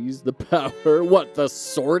seize the power? What, the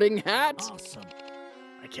sorting hat? Awesome.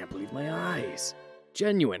 I can't believe my eyes.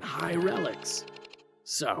 genuine high relics.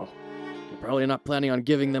 So, you're probably not planning on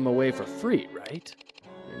giving them away for free, right?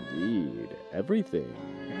 Indeed, everything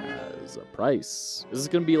has a price. Is this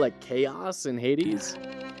gonna be like chaos in Hades?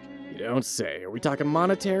 You don't say. Are we talking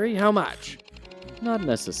monetary? How much? Not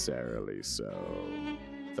necessarily so.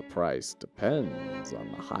 The price depends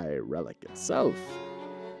on the high relic itself.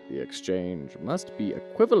 The exchange must be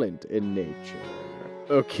equivalent in nature.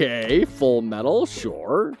 Okay, full metal,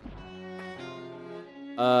 sure.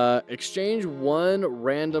 Exchange one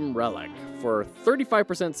random relic for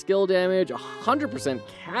 35% skill damage, 100%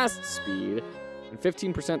 cast speed, and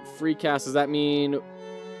 15% free cast. Does that mean,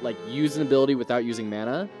 like, use an ability without using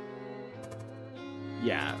mana?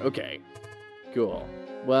 Yeah, okay. Cool.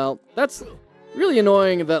 Well, that's really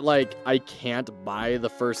annoying that, like, I can't buy the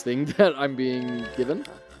first thing that I'm being given.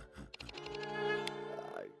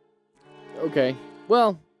 Okay.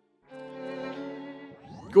 Well.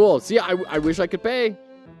 Cool. See, I wish I could pay.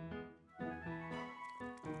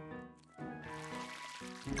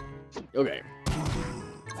 Okay.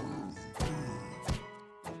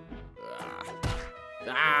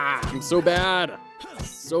 I'm so bad.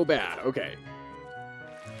 So bad. Okay.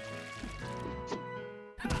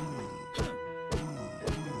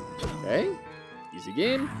 Okay. Easy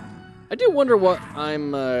game. I do wonder what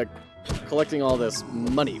I'm collecting all this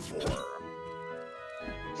money for.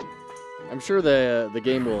 I'm sure the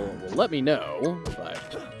game will let me know, but...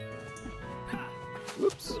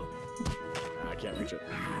 Whoops. I can't reach it.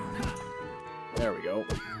 There we go.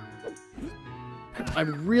 I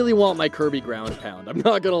really want my Kirby ground pound. I'm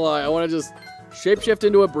not gonna lie. I want to just shapeshift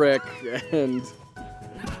into a brick and...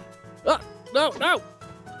 Ah! No! No!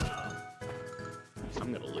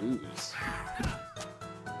 I'm gonna lose.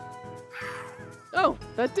 Oh,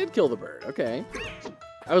 that did kill the bird. Okay.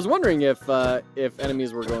 I was wondering if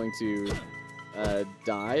enemies were going to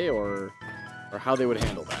die or how they would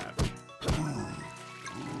handle that.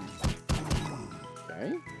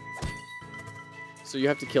 Okay. So you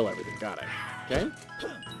have to kill everything. Got it. Okay.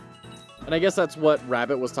 And I guess that's what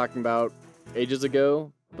Rabbit was talking about ages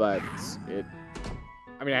ago, but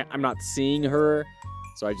I mean, I'm not seeing her,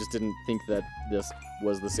 so I just didn't think that this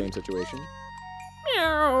was the same situation.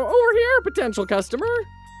 Meow! Over here, potential customer!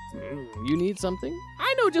 You need something?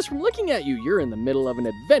 I know just from looking at you, you're in the middle of an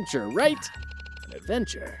adventure, right? An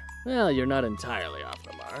adventure? Well, you're not entirely off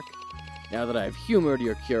the mark. Now that I've humored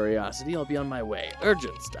your curiosity, I'll be on my way.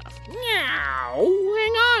 Urgent stuff. Meow!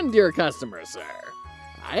 Hang on, dear customer, sir.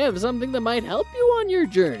 I have something that might help you on your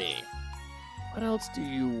journey. What else do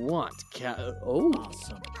you want, Oh,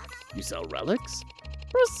 awesome. You sell relics?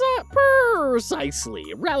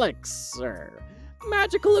 Precisely, relics, sir.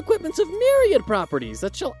 Magical equipments of myriad properties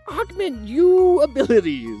that shall augment you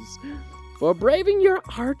abilities for braving your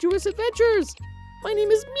arduous adventures. My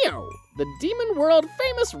name is Meow, the Demon World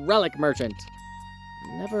famous relic merchant.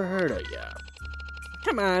 Never heard of ya.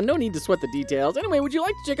 Come on, no need to sweat the details. Anyway, would you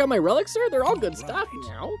like to check out my relics, sir? They're all good stuff,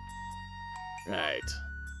 Meow. Right.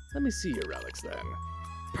 Let me see your relics then.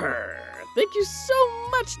 Purr. Thank you so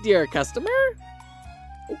much, dear customer.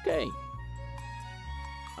 Okay.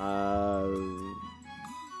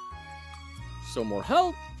 So more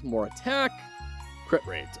health, more attack, crit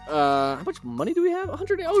rate. How much money do we have?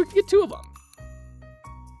 100. Oh, we can get 2 of them.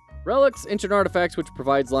 Relics, ancient artifacts, which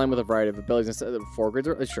provides Lime with a variety of abilities instead of 4 grids.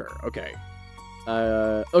 Sure. Okay.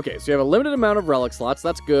 Okay. So you have a limited amount of relic slots.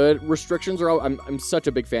 That's good. Restrictions are. I'm such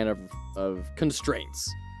a big fan of constraints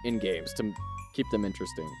in games to keep them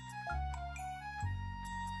interesting.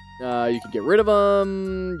 You can get rid of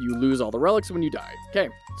them. You lose all the relics when you die. Okay.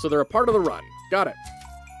 So they're a part of the run. Got it.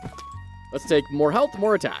 Let's take more health,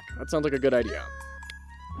 more attack. That sounds like a good idea.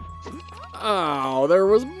 Oh, there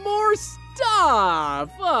was more stuff.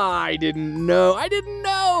 Oh, I didn't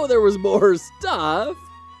know there was more stuff.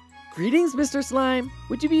 Greetings, Mr. Slime.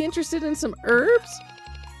 Would you be interested in some herbs?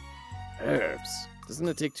 Herbs? Doesn't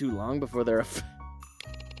it take too long before their effects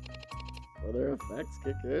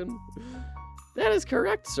kick in? That is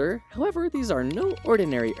correct, sir. However, these are no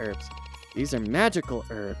ordinary herbs. These are magical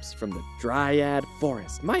herbs from the Dryad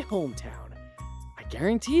Forest, my hometown. I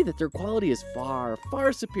guarantee that their quality is far,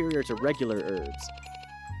 far superior to regular herbs.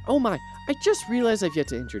 Oh my, I just realized I've yet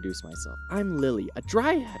to introduce myself. I'm Lily, a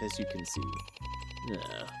Dryad, as you can see. A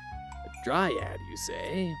Dryad, you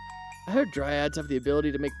say? I heard Dryads have the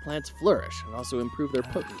ability to make plants flourish and also improve their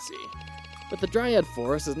potency. But the Dryad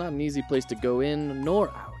Forest is not an easy place to go in nor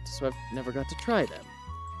out, so I've never got to try them.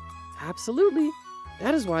 Absolutely.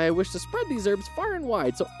 That is why I wish to spread these herbs far and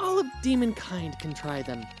wide so all of demonkind can try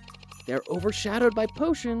them. They're overshadowed by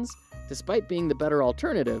potions, despite being the better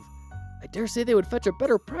alternative. I dare say they would fetch a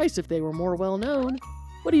better price if they were more well known.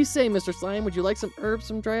 What do you say, Mr. Slime? Would you like some herbs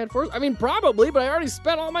from Dryad Forest? I mean, probably, but I already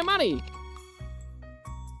spent all my money.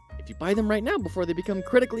 If you buy them right now before they become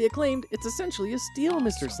critically acclaimed, it's essentially a steal,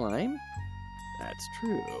 Mr. Slime. That's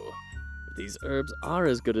true. If these herbs are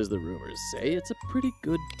as good as the rumors say, it's a pretty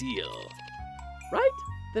good deal. Right?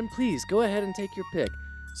 Then please, go ahead and take your pick.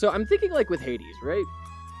 So I'm thinking like with Hades, right?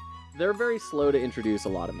 They're very slow to introduce a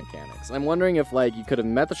lot of mechanics. I'm wondering if like you could have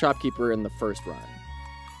met the shopkeeper in the first run,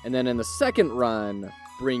 and then in the second run,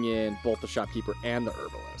 bring in both the shopkeeper and the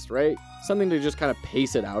herbalist, right? Something to just kind of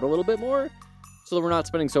pace it out a little bit more, so that we're not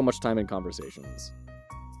spending so much time in conversations.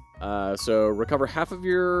 So recover half of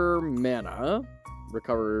your mana,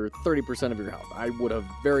 recover 30% of your health. I would have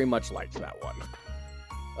very much liked that one.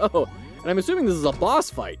 Oh, and I'm assuming this is a boss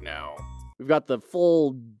fight now. We've got the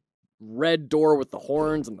full red door with the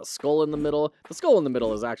horns and the skull in the middle. The skull in the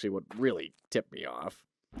middle is actually what really tipped me off.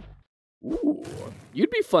 Ooh, you'd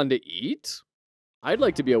be fun to eat. I'd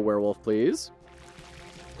like to be a werewolf, please.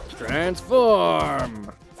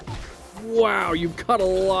 Transform! Wow, you've got a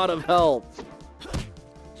lot of health.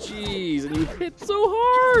 Jeez, and you hit so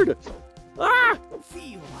hard! Ah!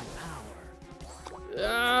 Feel my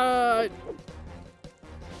power.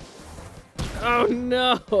 Oh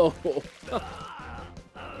no!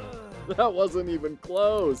 That wasn't even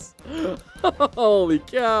close. Holy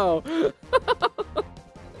cow.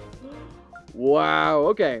 Wow,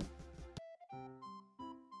 okay.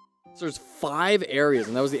 So there's 5 areas,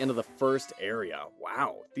 and that was the end of the first area.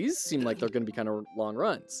 Wow, these seem like they're going to be kind of long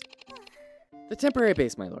runs. The temporary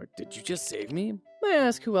base, my lord. Did you just save me? May I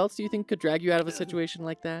ask who else do you think could drag you out of a situation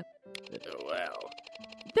like that? Well,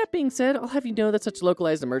 that being said, I'll have you know that such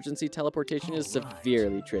localized emergency teleportation is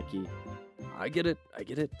severely tricky. I get it, I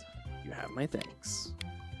get it. You have my thanks.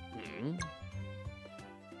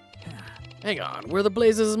 Hang on, where the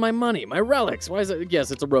blazes is my money? My relics? Why is it?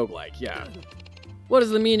 Yes, it's a roguelike, yeah. What is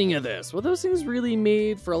the meaning of this? Well, those things really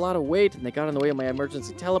made for a lot of weight, and they got in the way of my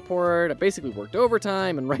emergency teleport. I basically worked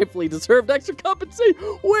overtime and rightfully deserved extra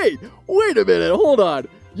compensation. Wait a minute, hold on.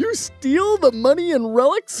 You steal the money and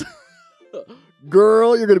relics?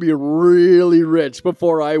 Girl, you're gonna be really rich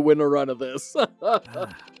before I win a run of this.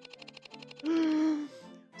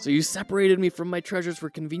 So you separated me from my treasures for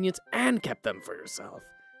convenience and kept them for yourself.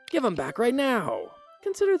 Give them back right now.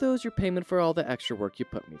 Consider those your payment for all the extra work you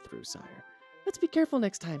put me through, sire. Let's be careful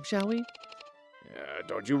next time, shall we?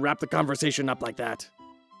 Don't you wrap the conversation up like that.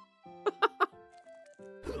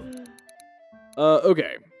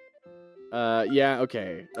 Okay. Yeah,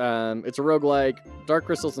 okay. It's a roguelike. Dark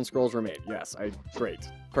crystals and scrolls remain. Yes,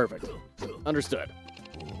 great. Perfect. Understood.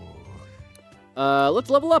 Let's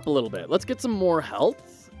level up a little bit. Let's get some more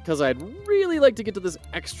health, because I'd really like to get to this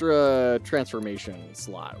extra transformation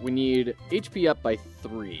slot. We need HP up by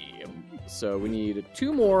 3. So we need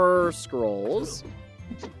 2 more scrolls.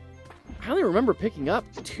 I only remember picking up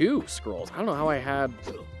 2 scrolls. I don't know how I had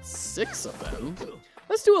 6 of them.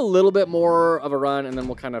 Let's do a little bit more of a run, and then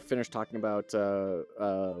we'll kind of finish talking about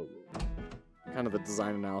kind of the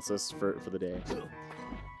design analysis for the day.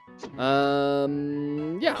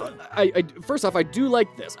 Yeah, first off, I do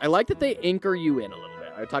like this. I like that they anchor you in a little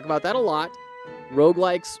bit. I talk about that a lot.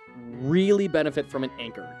 Roguelikes really benefit from an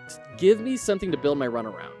anchor. Give me something to build my run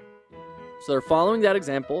around. So they're following that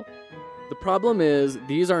example. The problem is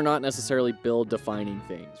these are not necessarily build-defining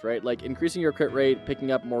things, right? Like increasing your crit rate,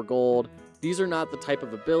 picking up more gold. These are not the type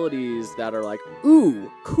of abilities that are like,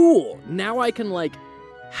 ooh, cool. Now I can like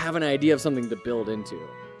have an idea of something to build into.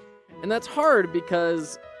 And that's hard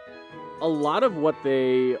because a lot of what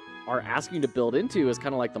they are asking to build into is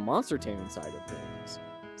kind of like the monster taming side of things.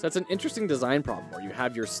 So that's an interesting design problem where you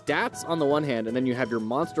have your stats on the one hand and then you have your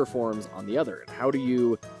monster forms on the other. And how do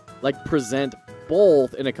you like present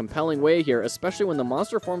both in a compelling way here, especially when the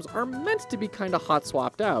monster forms are meant to be kind of hot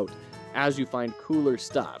swapped out as you find cooler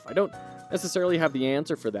stuff? I don't necessarily have the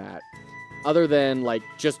answer for that, other than like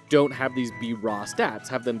just don't have these be raw stats,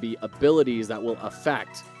 have them be abilities that will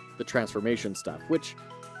affect the transformation stuff, which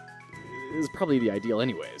is probably the ideal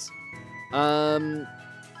anyways.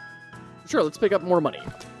 Sure, let's pick up more money.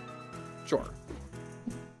 Sure.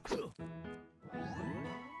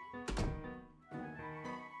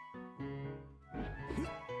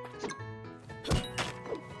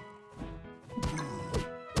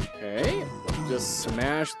 Okay, just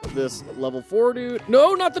smash this level 4 dude.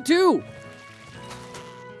 No, not the 2!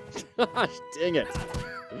 Gosh, dang it.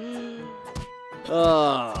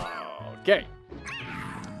 Okay.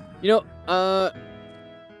 You know,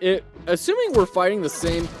 assuming we're fighting the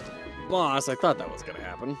same boss, I thought that was gonna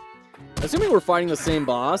happen. Assuming we're fighting the same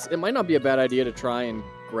boss, it might not be a bad idea to try and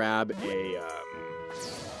grab a,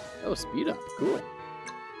 oh, speed up, cool.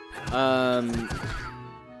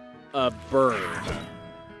 a bird.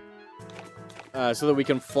 So that we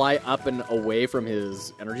can fly up and away from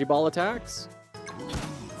his energy ball attacks.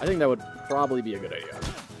 I think that would probably be a good idea.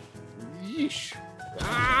 Yeesh.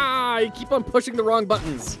 Ah, I keep on pushing the wrong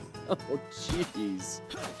buttons. Oh, jeez.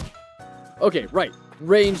 Okay, right.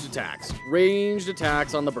 Ranged attacks. Ranged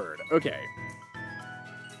attacks on the bird. Okay.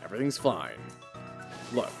 Everything's fine.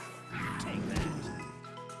 Look.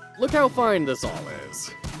 Look how fine this all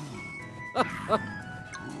is.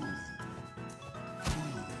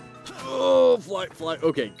 Oh, fly, fly.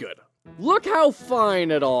 Okay, good. Look how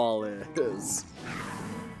fine it all is.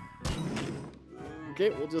 Okay,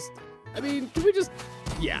 we'll just... I mean, can we just...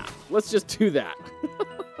 Yeah, let's just do that.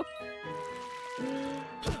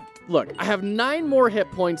 Look, I have 9 more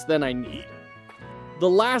hit points than I need. The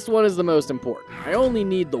last one is the most important. I only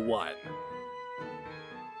need the one.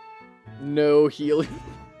 No healing.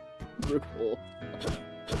 Brutal.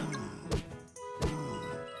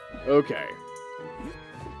 Okay.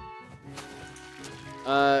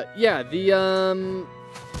 Yeah, the,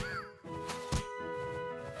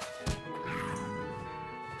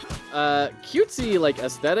 cutesy, like,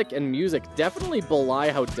 aesthetic and music definitely belie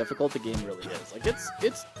how difficult the game really is. Like, it's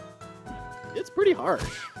pretty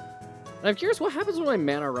harsh. And I'm curious what happens when my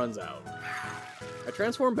mana runs out. I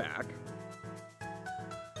transform back.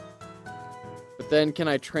 But then can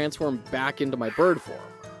I transform back into my bird form?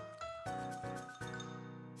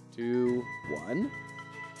 2, 1.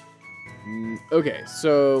 Okay,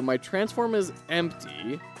 so my transform is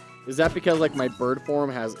empty. Is that because, like, my bird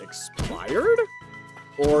form has expired?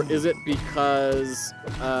 Or is it because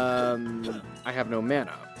I have no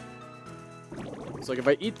mana? So, like, if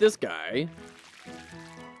I eat this guy...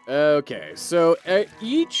 Okay, so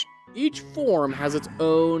each form has its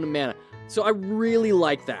own mana. So I really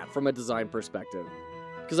like that from a design perspective.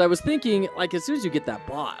 Because I was thinking, like, as soon as you get that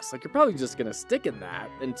boss, like, you're probably just going to stick in that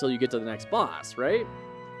until you get to the next boss, right?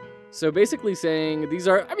 So basically saying these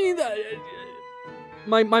are, I mean,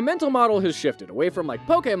 my mental model has shifted away from, like,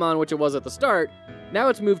 Pokemon, which it was at the start. Now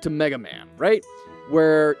it's moved to Mega Man, right?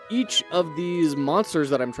 Where each of these monsters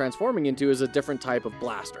that I'm transforming into is a different type of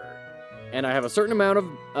blaster. And I have a certain amount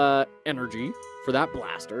of energy for that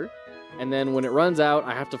blaster. And then when it runs out,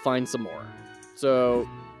 I have to find some more. So,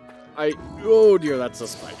 oh dear, that's a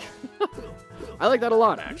spike. I like that a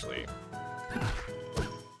lot, actually.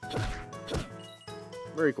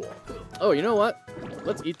 Very cool. Oh, you know what?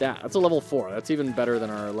 Let's eat that. That's a level 4. That's even better than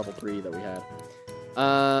our level 3 that we had.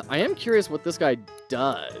 I am curious what this guy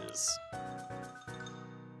does.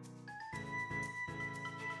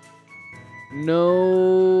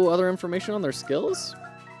 No other information on their skills?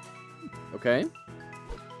 Okay.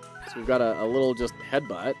 So we've got a little just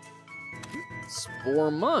headbutt.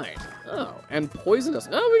 Spore Mine. Oh, and Poisonous.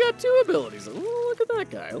 Oh, we got 2 abilities. Oh, look at that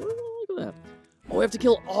guy. Look at that. Oh, we have to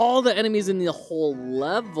kill all the enemies in the whole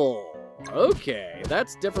level. Okay,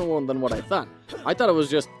 that's different than what I thought. I thought it was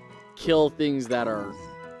just kill things that are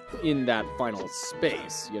in that final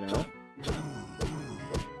space, you know?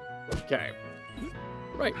 Okay.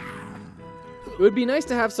 Right. It would be nice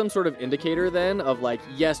to have some sort of indicator then of, like,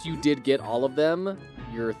 yes, you did get all of them.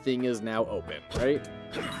 Your thing is now open, right?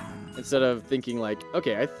 Instead of thinking like,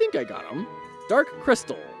 okay, I think I got them. Dark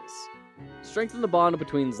Crystals. Strengthen the bond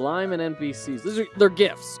between slime and NPCs. They're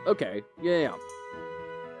gifts. Okay, yeah.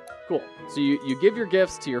 Cool. So you give your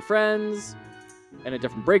gifts to your friends, and at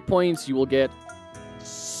different breakpoints, you will get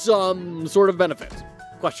some sort of benefit.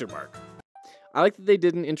 Question mark. I like that they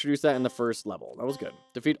didn't introduce that in the first level. That was good.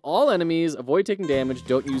 Defeat all enemies, avoid taking damage,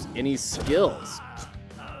 don't use any skills.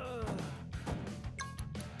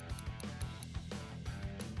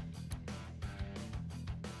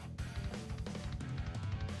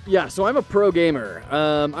 Yeah, so I'm a pro gamer.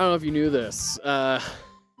 I don't know if you knew this.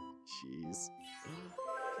 Jeez.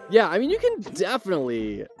 Yeah, I mean, you can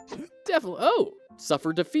definitely, oh,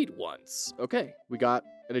 suffer defeat once. Okay, we got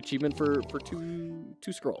an achievement for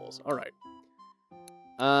two scrolls. All right.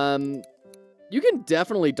 You can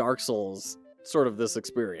definitely Dark Souls sort of this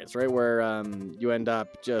experience, right? Where you end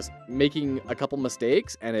up just making a couple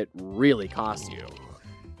mistakes and it really costs you.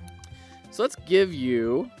 So let's give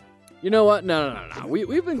you... You know what? No.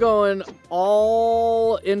 We've been going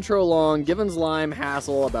all intro long, giving Slime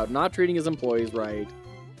hassle about not treating his employees right.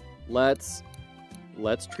 Let's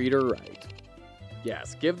treat her right.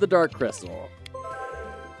 Yes, give the Dark Crystal.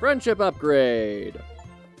 Friendship upgrade.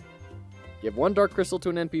 Give 1 Dark Crystal to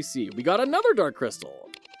an NPC. We got another Dark Crystal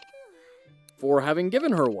for having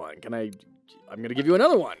given her one. I'm gonna give you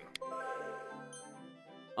another one.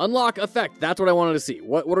 Unlock effect. That's what I wanted to see.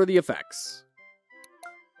 What are the effects?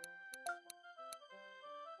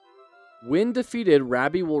 When defeated,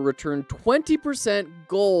 Rabby will return 20%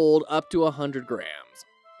 gold up to 100 grams.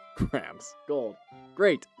 Gold.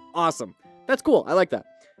 Great. Awesome. That's cool. I like that.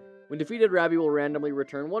 When defeated, Rabby will randomly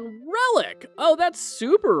return 1 relic. Oh, that's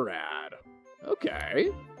super rad. Okay.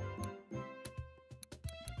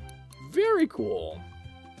 Very cool.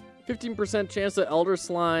 15% chance that Elder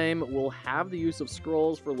Slime will have the use of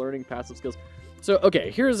scrolls for learning passive skills. So,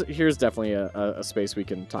 okay, here's definitely a space we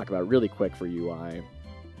can talk about really quick for UI.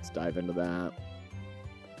 Let's dive into that.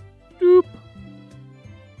 Doop.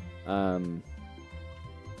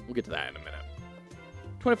 We'll get to that in a minute.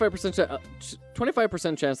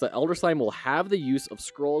 25% chance that Elder Slime will have the use of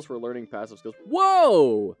scrolls for learning passive skills.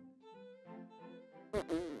 Whoa!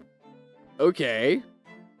 Okay.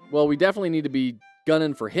 Well, we definitely need to be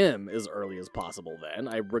gunning for him as early as possible then.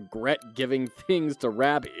 I regret giving things to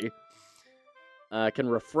Rabby. Can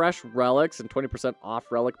refresh relics and 20%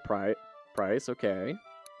 off relic price. Okay.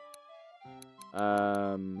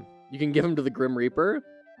 You can give him to the Grim Reaper.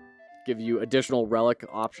 Give you additional relic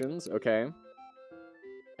options. Okay.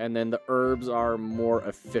 And then the herbs are more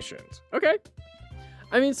efficient. Okay.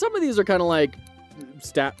 I mean, some of these are kind of like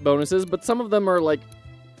stat bonuses, but some of them are like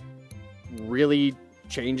really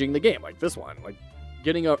changing the game. Like this one. Like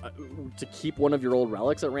getting to keep one of your old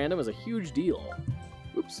relics at random is a huge deal.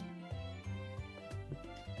 Oops.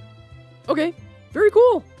 Okay. Very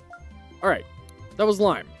cool. All right. That was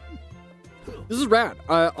Lime. This is rad.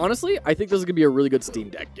 Honestly, I think this is going to be a really good Steam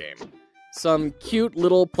Deck game. Some cute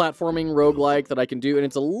little platforming roguelike that I can do, and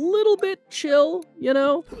it's a little bit chill, you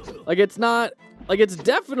know? Like, it's not... Like, it's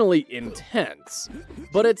definitely intense,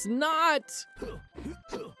 but it's not...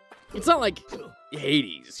 It's not like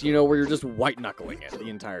Hades, you know, where you're just white-knuckling it the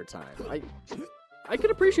entire time. I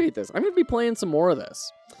could appreciate this. I'm going to be playing some more of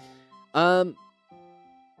this.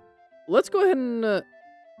 Let's go ahead and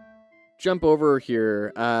jump over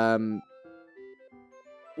here.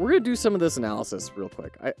 We're going to do some of this analysis real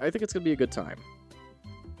quick. I think it's going to be a good time.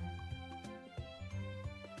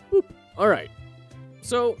 Boop. All right.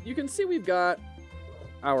 So you can see we've got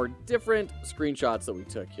our different screenshots that we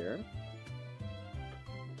took here.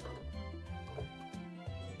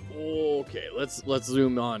 Okay, let's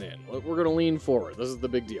zoom on in. We're going to lean forward. This is the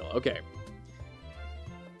big deal. Okay.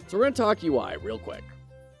 So we're going to talk UI real quick.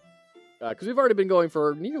 Because we've already been going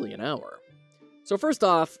for nearly an hour. So first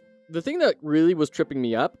off, the thing that really was tripping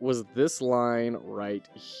me up was this line right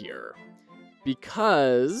here.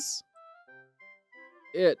 Because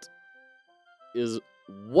it is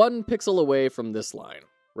 1 pixel away from this line,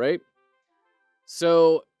 right?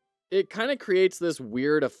 So it kind of creates this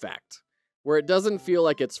weird effect where it doesn't feel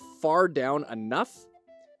like it's far down enough.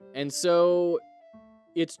 And so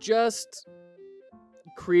it's just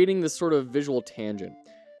creating this sort of visual tangent.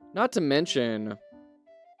 Not to mention,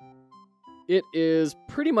 it is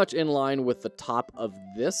pretty much in line with the top of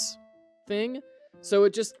this thing. So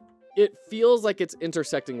it feels like it's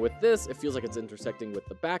intersecting with this. It feels like it's intersecting with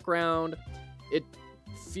the background. It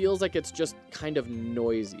feels like it's just kind of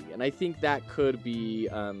noisy. And I think that could be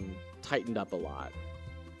tightened up a lot.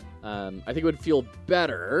 I think it would feel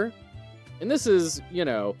better. And this is, you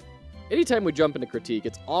know, anytime we jump into critique,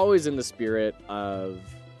 it's always in the spirit of,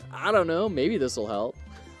 I don't know, maybe this will help.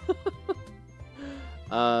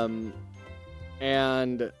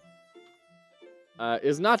 And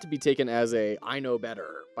is not to be taken as a I know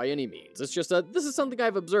better by any means. It's just this is something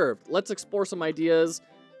I've observed. Let's explore some ideas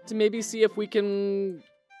to maybe see if we can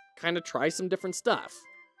kind of try some different stuff.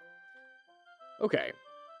 Okay.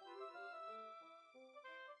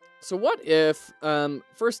 So what if,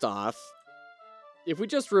 first off, if we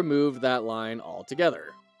just remove that line altogether?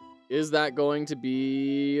 Is that going to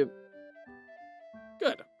be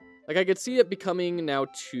good? Like, I could see it becoming now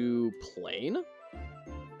too plain.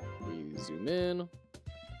 We zoom in.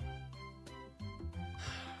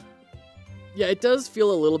 Yeah, it does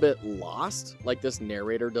feel a little bit lost. Like, this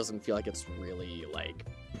narrator doesn't feel like it's really, like,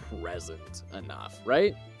 present enough,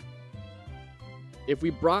 right? If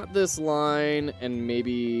we brought this line and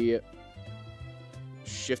maybe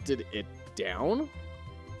shifted it down.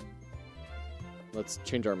 Let's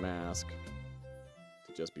change our mask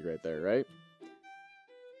to just be right there, right?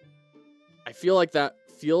 I feel like that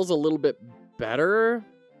feels a little bit better,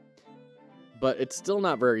 but it's still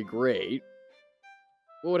not very great.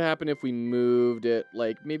 What would happen if we moved it,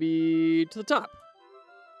 like, maybe to the top?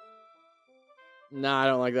 Nah, I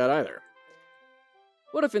don't like that either.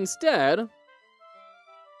 What if instead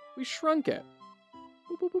we shrunk it?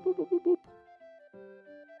 Boop, boop, boop, boop, boop, boop.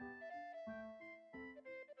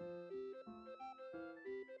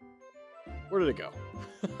 Where did it go?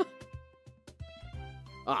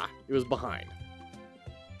 Ah, it was behind.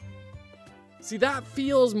 See, that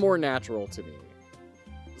feels more natural to me.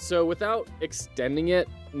 So without extending it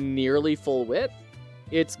nearly full width,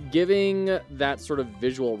 it's giving that sort of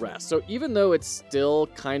visual rest. So even though it's still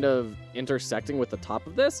kind of intersecting with the top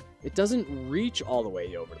of this, it doesn't reach all the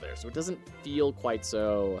way over there. So it doesn't feel quite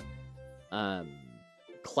so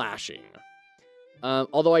clashing.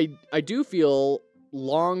 Although I do feel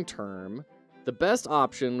long term, the best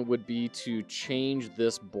option would be to change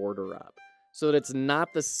this border up so that it's not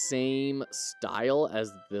the same style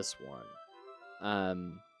as this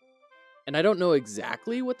one. And I don't know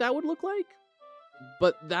exactly what that would look like,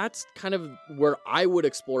 but that's kind of where I would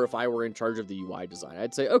explore if I were in charge of the UI design.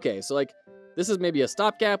 I'd say, okay, so like this is maybe a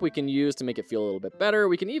stopgap we can use to make it feel a little bit better.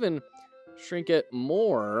 We can even shrink it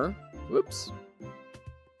more. Whoops.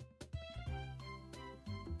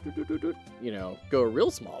 You know, go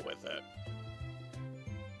real small with it.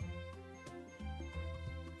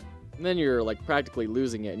 And then you're like practically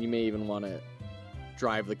losing it, and you may even want to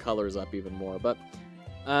drive the colors up even more. But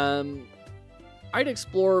I'd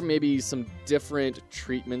explore maybe some different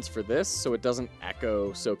treatments for this so it doesn't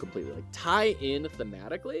echo so completely. Like tie in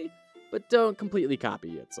thematically, but don't completely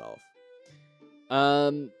copy itself.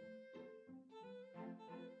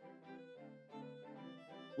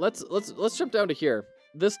 Let's jump down to here.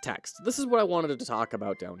 This text. This is what I wanted to talk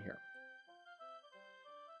about down here.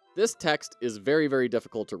 This text is very, very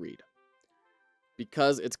difficult to read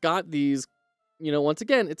because it's got these, you know, once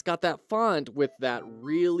again, it's got that font with that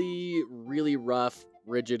really, really rough,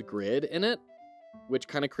 rigid grid in it, which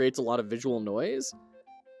kind of creates a lot of visual noise.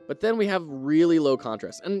 But then we have really low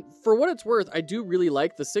contrast. And for what it's worth, I do really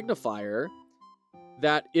like the signifier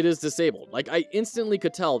that it is disabled. Like, I instantly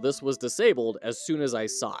could tell this was disabled as soon as I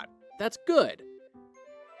saw it. That's good.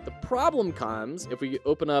 The problem comes if we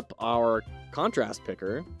open up our contrast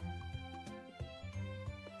picker.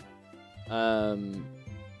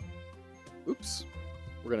 Oops.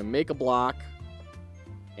 We're going to make a block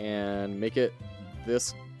and make it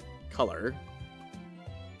this color.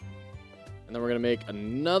 And then we're going to make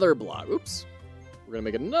another block. Oops. We're going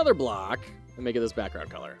to make another block and make it this background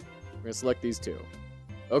color. We're going to select these two.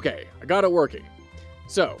 Okay, I got it working.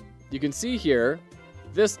 So, you can see here,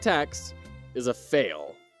 this text is a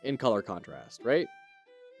fail in color contrast, right?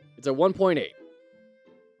 It's a 1.8.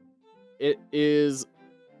 It is,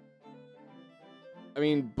 I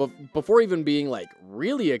mean, before even being like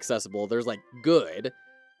really accessible, there's like good.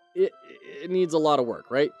 It needs a lot of work,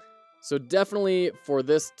 right? So definitely for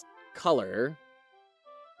this color,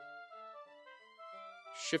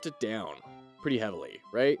 shift it down pretty heavily,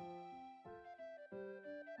 right?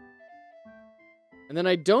 And then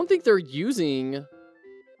I don't think they're using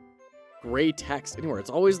gray text anywhere. It's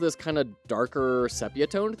always this kind of darker sepia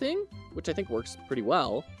tone thing, which I think works pretty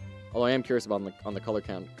well. Although I am curious about on the color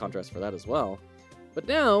contrast for that as well. But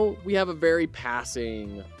now we have a very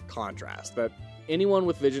passing contrast that anyone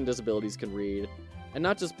with vision disabilities can read. And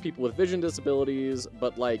not just people with vision disabilities,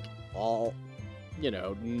 but like all, you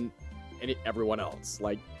know, everyone else.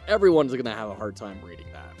 Like everyone's going to have a hard time reading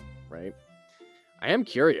that, right? I am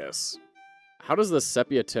curious. How does the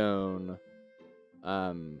sepia tone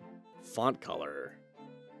font color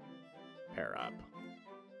pair up?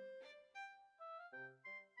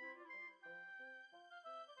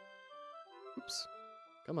 Oops.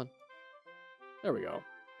 Come on. There we go.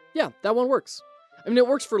 Yeah, that one works. I mean, it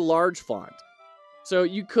works for large font. So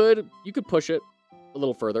you could push it a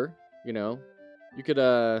little further, you know. You could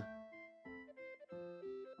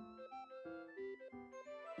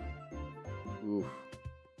ooh.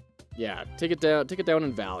 Yeah, take it down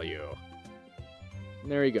in value.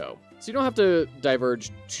 And there you go. So you don't have to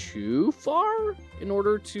diverge too far in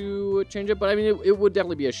order to change it, but I mean, it would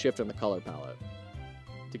definitely be a shift in the color palette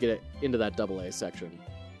to get it into that AA section.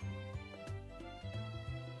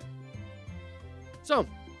 So,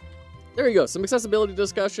 there you go. Some accessibility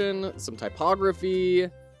discussion, some typography,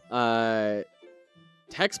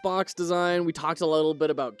 text box design. We talked a little bit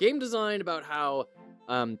about game design, about how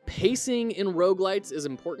pacing in roguelites is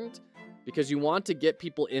important because you want to get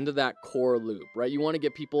people into that core loop, right? You want to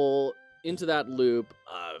get people into that loop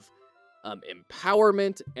of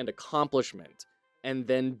empowerment and accomplishment, and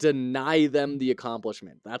then deny them the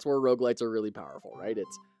accomplishment. That's where roguelites are really powerful, right?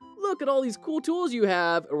 It's, look at all these cool tools you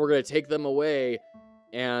have, and we're going to take them away,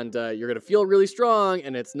 and you're going to feel really strong,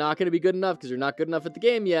 and it's not going to be good enough because you're not good enough at the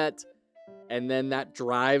game yet. And then that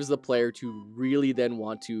drives the player to really then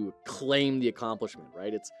want to claim the accomplishment,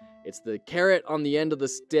 right? It's the carrot on the end of the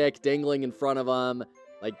stick dangling in front of them.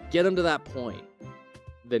 Like, get them to that point.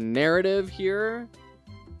 The narrative here,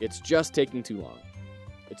 it's just taking too long.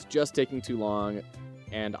 It's just taking too long,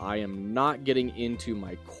 and I am not getting into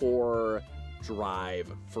my core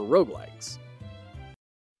drive for roguelikes.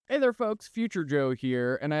 Hey there, folks. Future Joe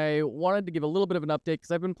here, and I wanted to give a little bit of an update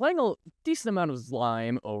because I've been playing a decent amount of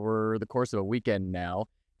Slime over the course of a weekend now,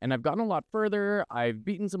 and I've gotten a lot further. I've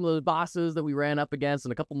beaten some of the bosses that we ran up against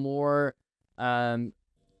and a couple more. I'm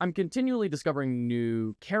continually discovering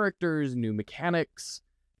new characters, new mechanics,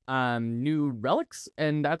 new relics,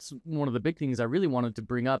 and that's one of the big things I really wanted to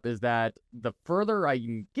bring up is that the further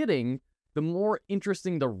I'm getting, the more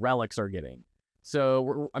interesting the relics are getting.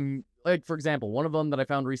 So I'm like, for example, one of them that I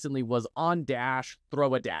found recently was on dash,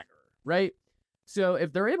 throw a dagger, right? So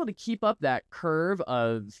if they're able to keep up that curve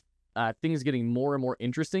of things getting more and more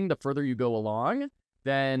interesting the further you go along,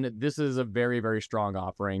 then this is a very, very strong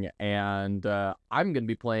offering, and I'm going to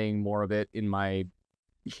be playing more of it in my,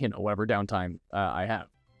 whatever downtime I have.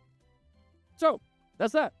 So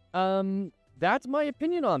that's that. That's my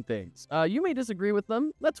opinion on things. You may disagree with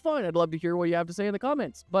them. That's fine. I'd love to hear what you have to say in the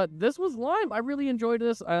comments. But this was Lime. I really enjoyed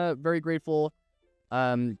this. Very grateful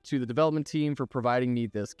to the development team for providing me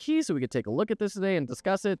this key so we could take a look at this today and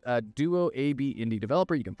discuss it. Duo AB Indie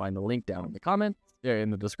Developer. You can find the link down in the comments,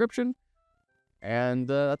 in the description. And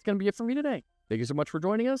that's going to be it for me today. Thank you so much for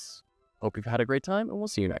joining us. Hope you've had a great time, and we'll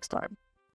see you next time.